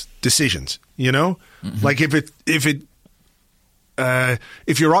ruthless decisions. Like if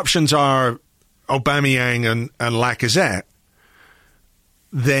your options are Aubameyang and Lacazette,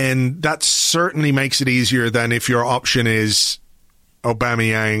 then that certainly makes it easier than if your option is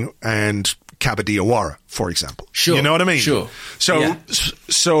Aubameyang and Kaba Diawara, for example. Sure. You know what I mean? Sure.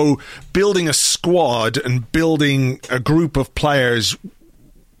 So building a squad and building a group of players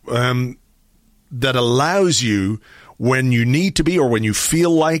that allows you, when you need to be, or when you feel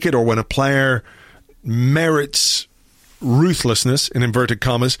like it, or when a player merits ruthlessness, in inverted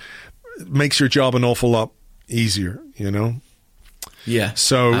commas, makes your job an awful lot easier, Yeah,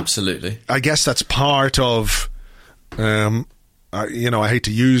 so absolutely. I guess that's part of... I hate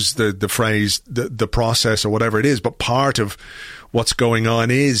to use the phrase, the process or whatever it is, but part of what's going on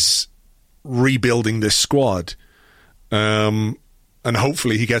is rebuilding this squad. And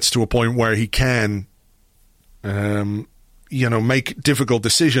hopefully he gets to a point where he can, make difficult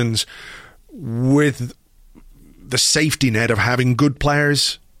decisions with the safety net of having good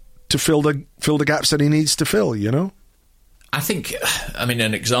players to fill the gaps that he needs to fill, I think,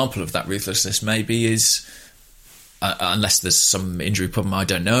 an example of that ruthlessness maybe is... unless there's some injury problem I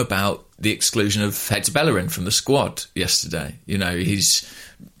don't know about, the exclusion of Hector Bellerin from the squad yesterday. He's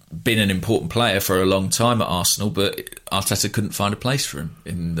been an important player for a long time at Arsenal, but Arteta couldn't find a place for him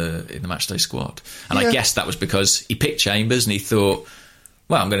in the matchday squad. And I guess that was because he picked Chambers and he thought,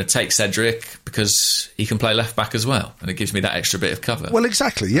 well, I'm going to take Cedric because he can play left back as well, and it gives me that extra bit of cover. Well,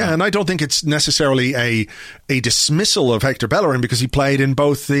 exactly, yeah. And I don't think it's necessarily a dismissal of Hector Bellerin because he played in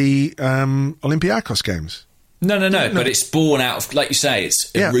both the Olympiacos games. No. But it's born out of, like you say,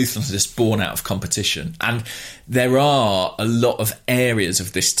 it's ruthlessness born out of competition. And there are a lot of areas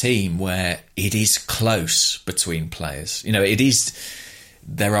of this team where it is close between players. You know,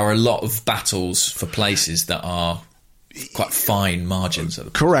 there are a lot of battles for places that are quite fine margins.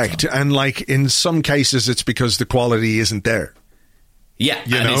 Correct. And like in some cases, it's because the quality isn't there. Yeah,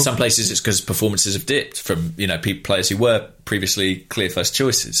 in some places it's because performances have dipped from, players who were previously clear first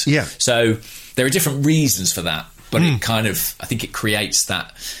choices. Yeah. So there are different reasons for that, but it kind of, I think it creates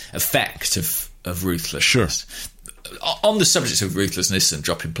that effect of ruthlessness. Sure. On the subject of ruthlessness and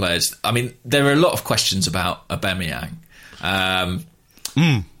dropping players, I mean, there are a lot of questions about Aubameyang. I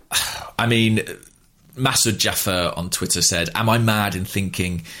mean, Masoud Jaffer on Twitter said, am I mad in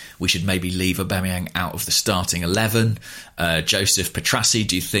thinking we should maybe leave Aubameyang out of the starting 11? Joseph Petrassi,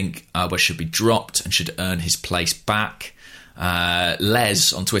 do you think Auba should be dropped and should earn his place back?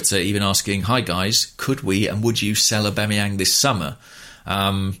 Les on Twitter even asking, hi guys, could we and would you sell Aubameyang this summer?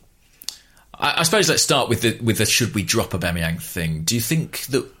 I suppose let's start with the should we drop Aubameyang thing. Do you think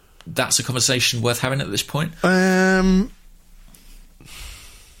that that's a conversation worth having at this point?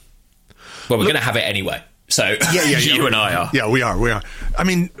 Well, we're going to have it anyway. So you and I are. Yeah, we are. I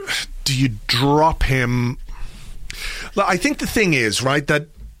mean, do you drop him? Look, I think the thing is, right, that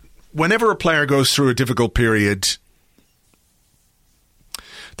whenever a player goes through a difficult period,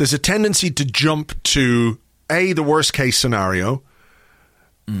 there's a tendency to jump to, the worst case scenario,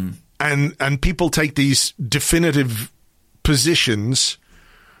 and people take these definitive positions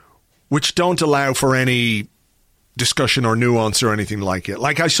which don't allow for any discussion or nuance or anything like it.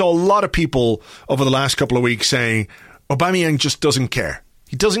 Like I saw a lot of people over the last couple of weeks saying Aubameyang just doesn't care.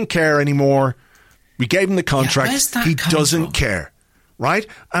 He doesn't care anymore. We gave him the contract. He doesn't care, right?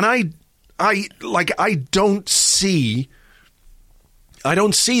 And I don't see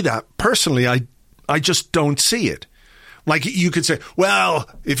that personally. I just don't see it. Like you could say, well,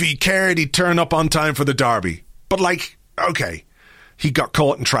 if he cared, he'd turn up on time for the derby. But like, okay. He got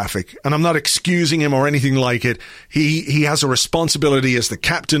caught in traffic, and I'm not excusing him or anything like it. He has a responsibility as the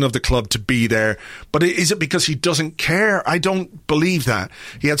captain of the club to be there. But is it because he doesn't care? I don't believe that.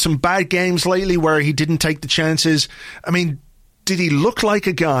 He had some bad games lately where he didn't take the chances. I mean, did he look like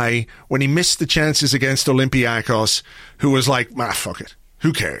a guy when he missed the chances against Olympiacos who was like, fuck it,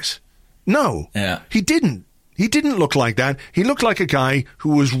 who cares? No, he didn't. He didn't look like that. He looked like a guy who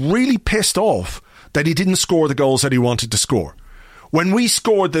was really pissed off that he didn't score the goals that he wanted to score. When we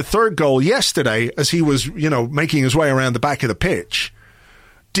scored the third goal yesterday, as he was, making his way around the back of the pitch,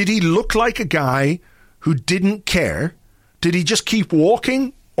 did he look like a guy who didn't care? Did he just keep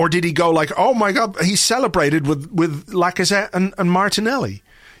walking? Or did he go like, oh my God, he celebrated with Lacazette and Martinelli?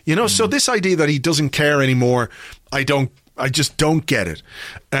 So this idea that he doesn't care anymore, I just don't get it.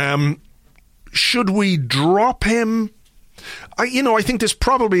 Should we drop him? I think there's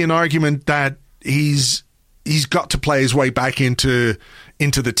probably an argument that he's got to play his way back into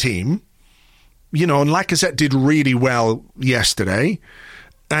the team. And Lacazette did really well yesterday.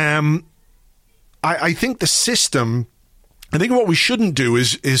 I think the system, I think what we shouldn't do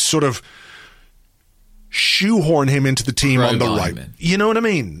is sort of shoehorn him into the team on the right. You know what I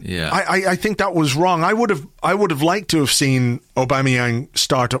mean? Yeah. I think that was wrong. I would have liked to have seen Aubameyang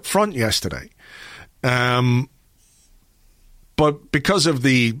start up front yesterday. But because of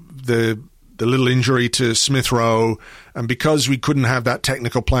the little injury to Smith Rowe, and because we couldn't have that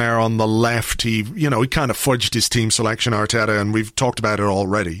technical player on the left, he kind of fudged his team selection, Arteta, and we've talked about it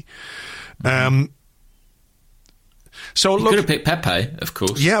already. So he could have picked Pepe, of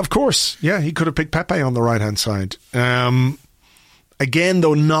course. Yeah, of course. Yeah, he could have picked Pepe on the right-hand side. Again,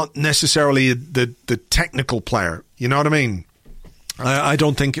 though, not necessarily the technical player. You know what I mean? I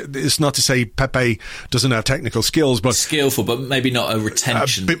don't think, it's not to say Pepe doesn't have technical skills, but skillful, but maybe not a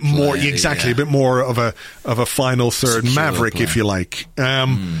retention. A bit more, player, exactly, a bit more of a final third secure maverick, player, if you like.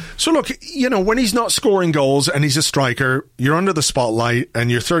 So look, when he's not scoring goals and he's a striker, you're under the spotlight,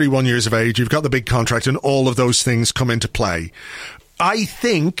 and you're 31 years of age. You've got the big contract, and all of those things come into play. I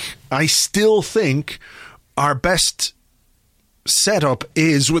still think, our best setup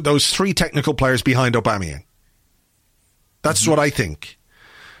is with those three technical players behind Aubameyang. That's what I think.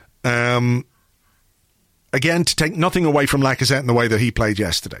 again, to take nothing away from Lacazette in the way that he played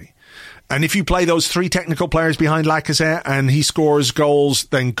yesterday. And if you play those three technical players behind Lacazette and he scores goals,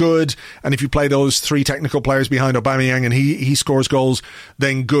 then good. And if you play those three technical players behind Aubameyang and he scores goals,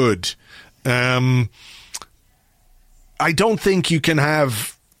 then good. I don't think you can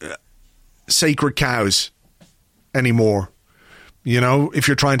have sacred cows anymore, if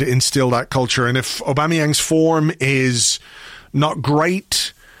you're trying to instill that culture. And if Aubameyang's form is not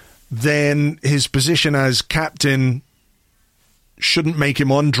great, then his position as captain shouldn't make him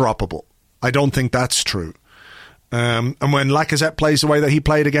undroppable. I don't think that's true. And when Lacazette plays the way that he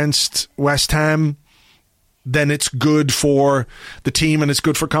played against West Ham, then it's good for the team and it's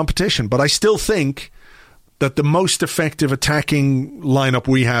good for competition. But I still think that the most effective attacking lineup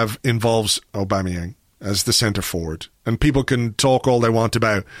we have involves Aubameyang as the centre forward. And people can talk all they want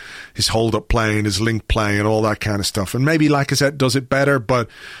about his hold-up play and his link play and all that kind of stuff. And maybe Lacazette does it better, but,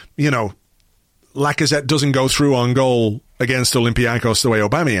 Lacazette doesn't go through on goal against Olympiacos the way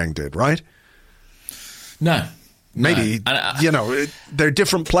Aubameyang did, right? No. Maybe, they're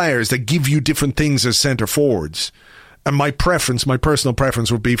different players that give you different things as centre forwards. And my personal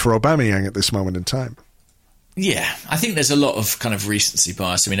preference would be for Aubameyang at this moment in time. Yeah, I think there's a lot of kind of recency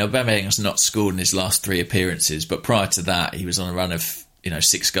bias. I mean, Aubameyang has not scored in his last 3 appearances, but prior to that, he was on a run of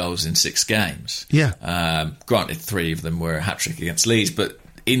 6 goals in 6 games. Yeah. Granted, 3 of them were a hat-trick against Leeds, but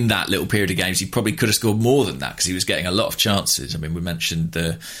in that little period of games, he probably could have scored more than that because he was getting a lot of chances. I mean, we mentioned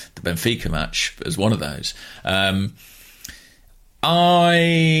the Benfica match as one of those. As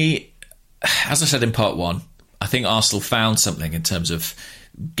I said in part 1, I think Arsenal found something in terms of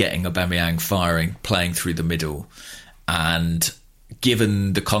getting Aubameyang firing, playing through the middle, and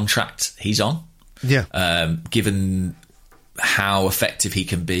given the contract he's on, given how effective he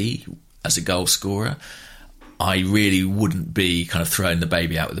can be as a goal scorer, I really wouldn't be kind of throwing the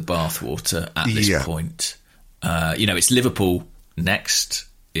baby out with the bathwater at this point. It's Liverpool next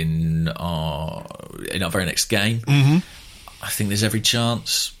in our very next game. Mm-hmm. I think there's every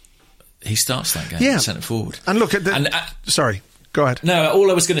chance he starts that game, centre forward. And look at sorry, go ahead. No, all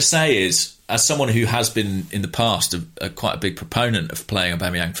I was going to say is, as someone who has been in the past quite a big proponent of playing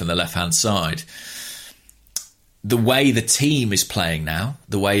Aubameyang from the left-hand side, the way the team is playing now,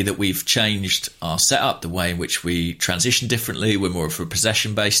 the way that we've changed our setup, the way in which we transition differently, we're more of a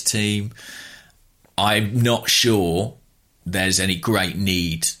possession-based team, I'm not sure there's any great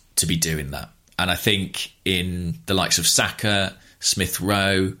need to be doing that. And I think in the likes of Saka, Smith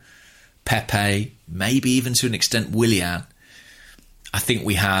Rowe, Pepe, maybe even to an extent Willian, I think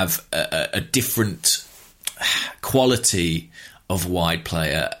we have a different quality of wide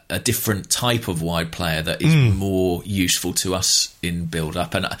player, a different type of wide player that is more useful to us in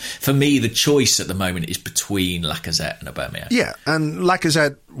build-up. And for me, the choice at the moment is between Lacazette and Aubameyang. Yeah, and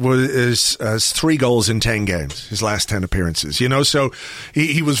Lacazette has 3 goals in 10 games, his last 10 appearances. So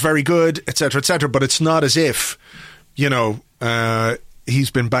he was very good, etc., but it's not as if,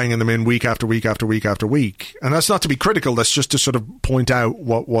 he's been banging them in week after week after week after week. And that's not to be critical, that's just to sort of point out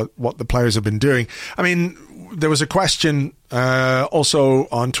what the players have been doing. I mean, there was a question also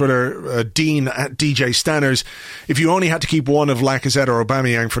on Twitter, Dean at DJ Stanners, if you only had to keep one of Lacazette or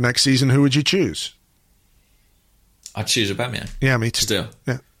Aubameyang for next season, who would you choose? I'd choose Aubameyang. Yeah, me too. Still.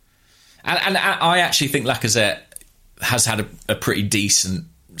 Yeah. And I actually think Lacazette has had a pretty decent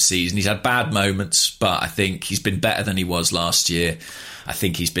season. He's had bad moments, but I think he's been better than he was last year. I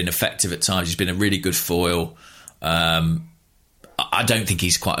think he's been effective at times. He's been a really good foil. I don't think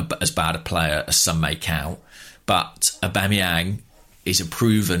he's quite as bad a player as some make out. But Aubameyang is a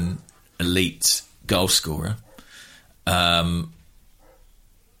proven elite goal scorer. I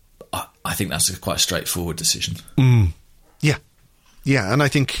think that's quite a straightforward decision. Yeah. Yeah, and I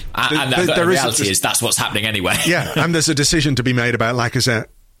think the reality is that's what's happening anyway. Yeah, and there's a decision to be made about Lacazette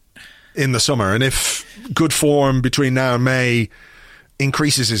in the summer. And if good form between now and May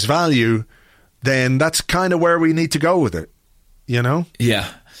increases his value, then that's kind of where we need to go with it,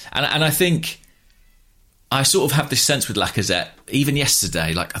 Yeah, and I think I sort of have this sense with Lacazette, even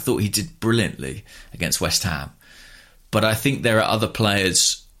yesterday, I thought he did brilliantly against West Ham. But I think there are other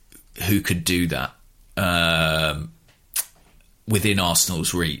players who could do that within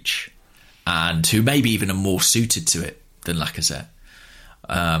Arsenal's reach and who maybe even are more suited to it than Lacazette.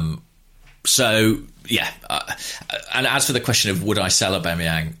 And as for the question of would I sell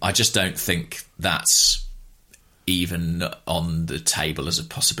Aubameyang, I just don't think that's even on the table as a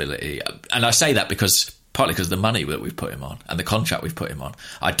possibility. And I say that partly because of the money that we've put him on and the contract we've put him on.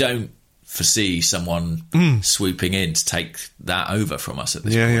 I don't foresee someone swooping in to take that over from us at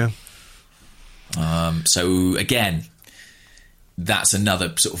this point. Yeah. So again, that's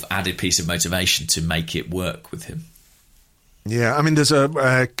another sort of added piece of motivation to make it work with him. Yeah, I mean, there's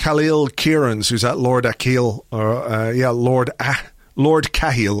a Khalil Kieran's who's at Lord Cahill, Lord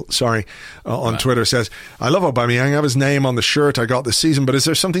Cahill, on Twitter says, I love Aubameyang. I have his name on the shirt I got this season, but is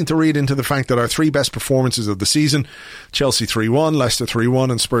there something to read into the fact that our 3 best performances of the season, Chelsea 3-1, Leicester 3-1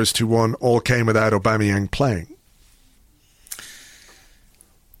 and Spurs 2-1, all came without Aubameyang playing?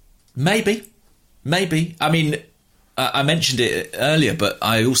 Maybe. I mean, I mentioned it earlier, but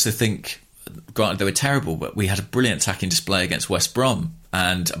I also think, granted they were terrible, but we had a brilliant attacking display against West Brom,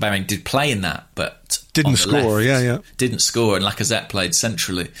 and Aubameyang did play in that, but didn't score. Didn't score, and Lacazette played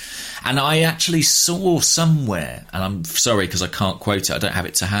centrally. And I actually saw somewhere, and I'm sorry because I can't quote it, I don't have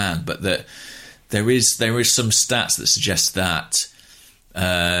it to hand, but that there is some stats that suggest that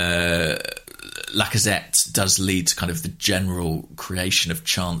Lacazette does lead to kind of the general creation of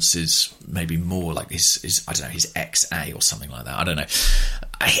chances, maybe more like his I don't know, his XA or something like that. I don't know.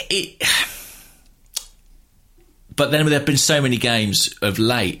 But then there have been so many games of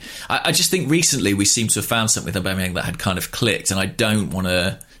late. I just think recently we seem to have found something with Aubameyang that had kind of clicked, and I don't want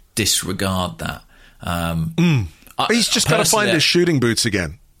to disregard that. He's just got to find his shooting boots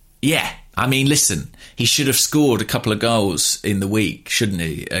again. Yeah. I mean, listen, he should have scored a couple of goals in the week, shouldn't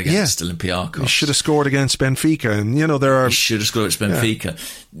he, against Olympiacos? He should have scored against Benfica, and he should have scored against Benfica.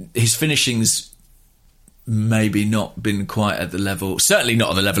 Yeah. His finishing's maybe not been quite at the level, certainly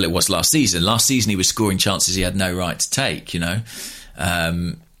not at the level it was last season. Last season he was scoring chances he had no right to take, He was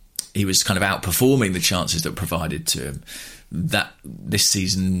kind of outperforming the chances that were provided to him. That this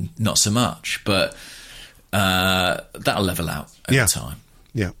season, not so much, but that'll level out over time.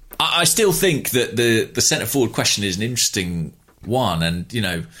 Yeah. I still think that the centre-forward question is an interesting one, and,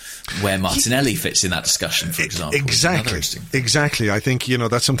 where Martinelli fits in that discussion, for example. Exactly. I think,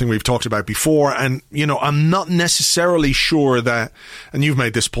 that's something we've talked about before, and, I'm not necessarily sure that, and you've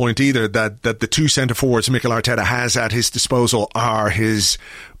made this point either, that the 2 centre-forwards Mikel Arteta has at his disposal are his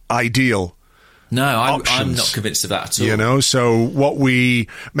ideal No, options. I'm not convinced of that at all. So what we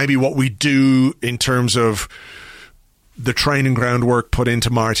do in terms of the training groundwork put into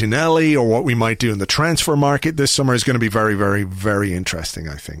Martinelli, or what we might do in the transfer market this summer, is going to be very, very, very interesting,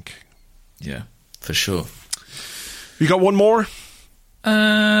 I think. Yeah, for sure. You got one more?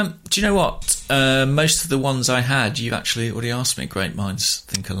 Do you know what? Most of the ones I had, you actually already asked me. Great minds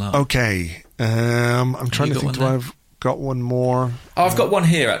think alike. Okay. I'm trying to think, do I've got one more? Oh, I've got one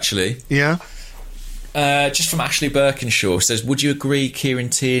here, actually. Yeah? Just from Ashley Birkinshaw, says, would you agree Kieran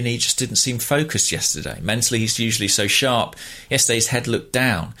Tierney just didn't seem focused yesterday? Mentally, he's usually so sharp. Yesterday, his head looked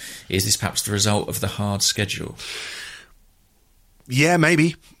down. Is this perhaps the result of the hard schedule? Yeah,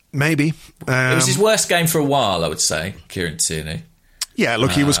 maybe. It was his worst game for a while, I would say, Kieran Tierney. Yeah,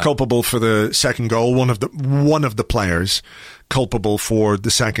 look, he was culpable for the second goal. One of the players culpable for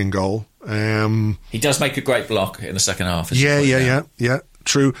the second goal. He does make a great block in the second half. Yeah.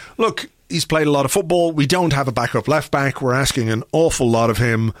 True. Look, he's played a lot of football. We don't have a backup left back. We're asking an awful lot of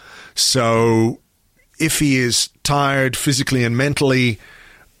him. So if he is tired physically and mentally,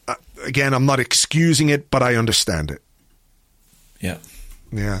 again, I'm not excusing it, but I understand it. Yeah.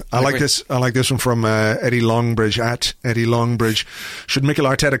 Yeah, I like this one from Eddie Longbridge, at Eddie Longbridge. Should Mikel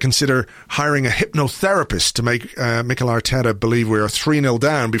Arteta consider hiring a hypnotherapist to make Mikel Arteta believe we are 3-0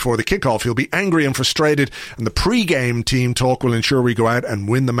 down before the kickoff? He'll be angry and frustrated, and the pre-game team talk will ensure we go out and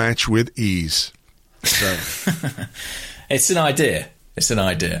win the match with ease. So. It's an idea.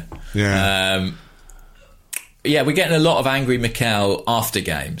 Yeah. We're getting a lot of angry Mikel after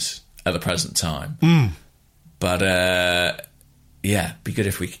games at the present time. But... yeah, be good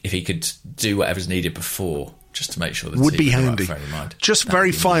if he could do whatever's needed before, just to make sure the would team be handy. Just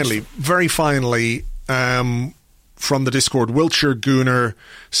very finally, from the Discord, Wiltshire Gooner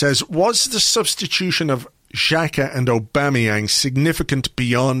says, was the substitution of Xhaka and Aubameyang significant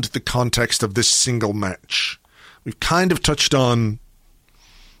beyond the context of this single match? We've kind of touched on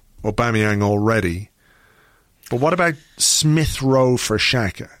Aubameyang already, but what about Smith Rowe for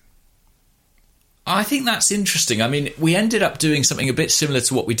Xhaka? I think that's interesting. I mean, we ended up doing something a bit similar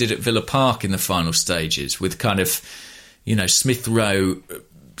to what we did at Villa Park in the final stages, with kind of, Smith Rowe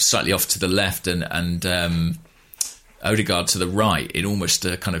slightly off to the left and Odegaard to the right in almost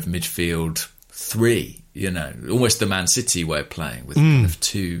a kind of midfield 3, almost the Man City way of playing with kind of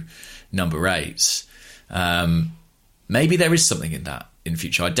 2 number 8s. Maybe there is something in that in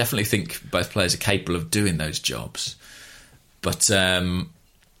future. I definitely think both players are capable of doing those jobs. But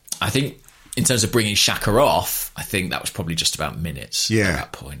I think... in terms of bringing Xhaka off, I think that was probably just about minutes at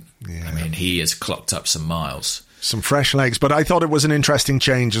that point. Yeah. I mean, he has clocked up some miles. some fresh legs. But I thought it was an interesting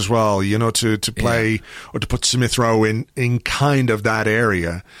change as well, you know, to play or to put Smith Rowe in kind of that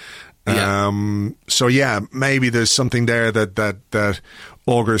area. So maybe there's something there that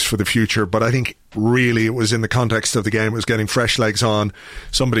augurs for the future. But I think really it was in the context of the game. It was getting fresh legs on,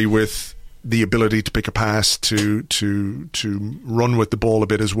 somebody with the ability to pick a pass, to run with the ball a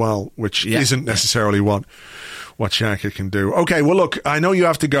bit as well, which isn't necessarily what Xhaka can do. Okay, well, look, I know you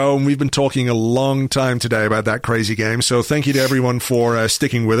have to go, and we've been talking a long time today about that crazy game, so thank you to everyone for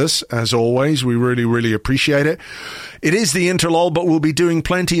sticking with us, as always. We really, really appreciate it. It is the Interlull, but we'll be doing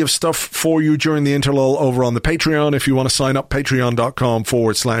plenty of stuff for you during the Interlull over on the Patreon. If you want to sign up,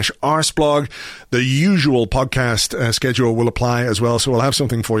 patreon.com/Arsblog. The usual podcast schedule will apply as well, so we'll have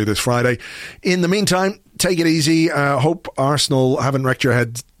something for you this Friday. In the meantime, take it easy. Hope Arsenal haven't wrecked your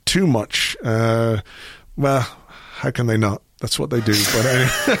head too much. Well, how can they not? That's what they do. But anyway.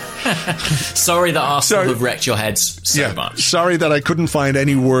 Sorry that Arsenal have wrecked your heads so much. Sorry that I couldn't find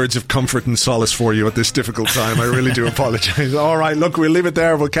any words of comfort and solace for you at this difficult time. I really do apologise. All right, look, we'll leave it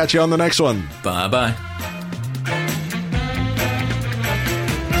there. We'll catch you on the next one. Bye-bye.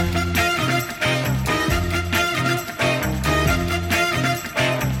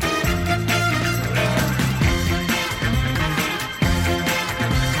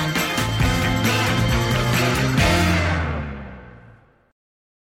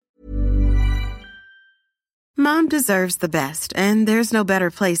 Mom deserves the best, and there's no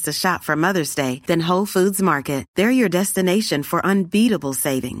better place to shop for Mother's Day than Whole Foods Market. They're your destination for unbeatable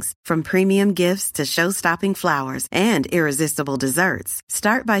savings, from premium gifts to show-stopping flowers and irresistible desserts.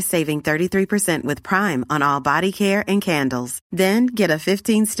 Start by saving 33% with Prime on all body care and candles. Then get a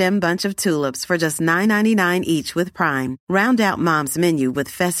 15-stem bunch of tulips for just $9.99 each with Prime. Round out Mom's menu with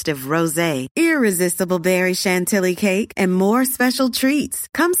festive rosé, irresistible berry chantilly cake, and more special treats.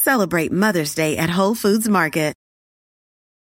 Come celebrate Mother's Day at Whole Foods Market.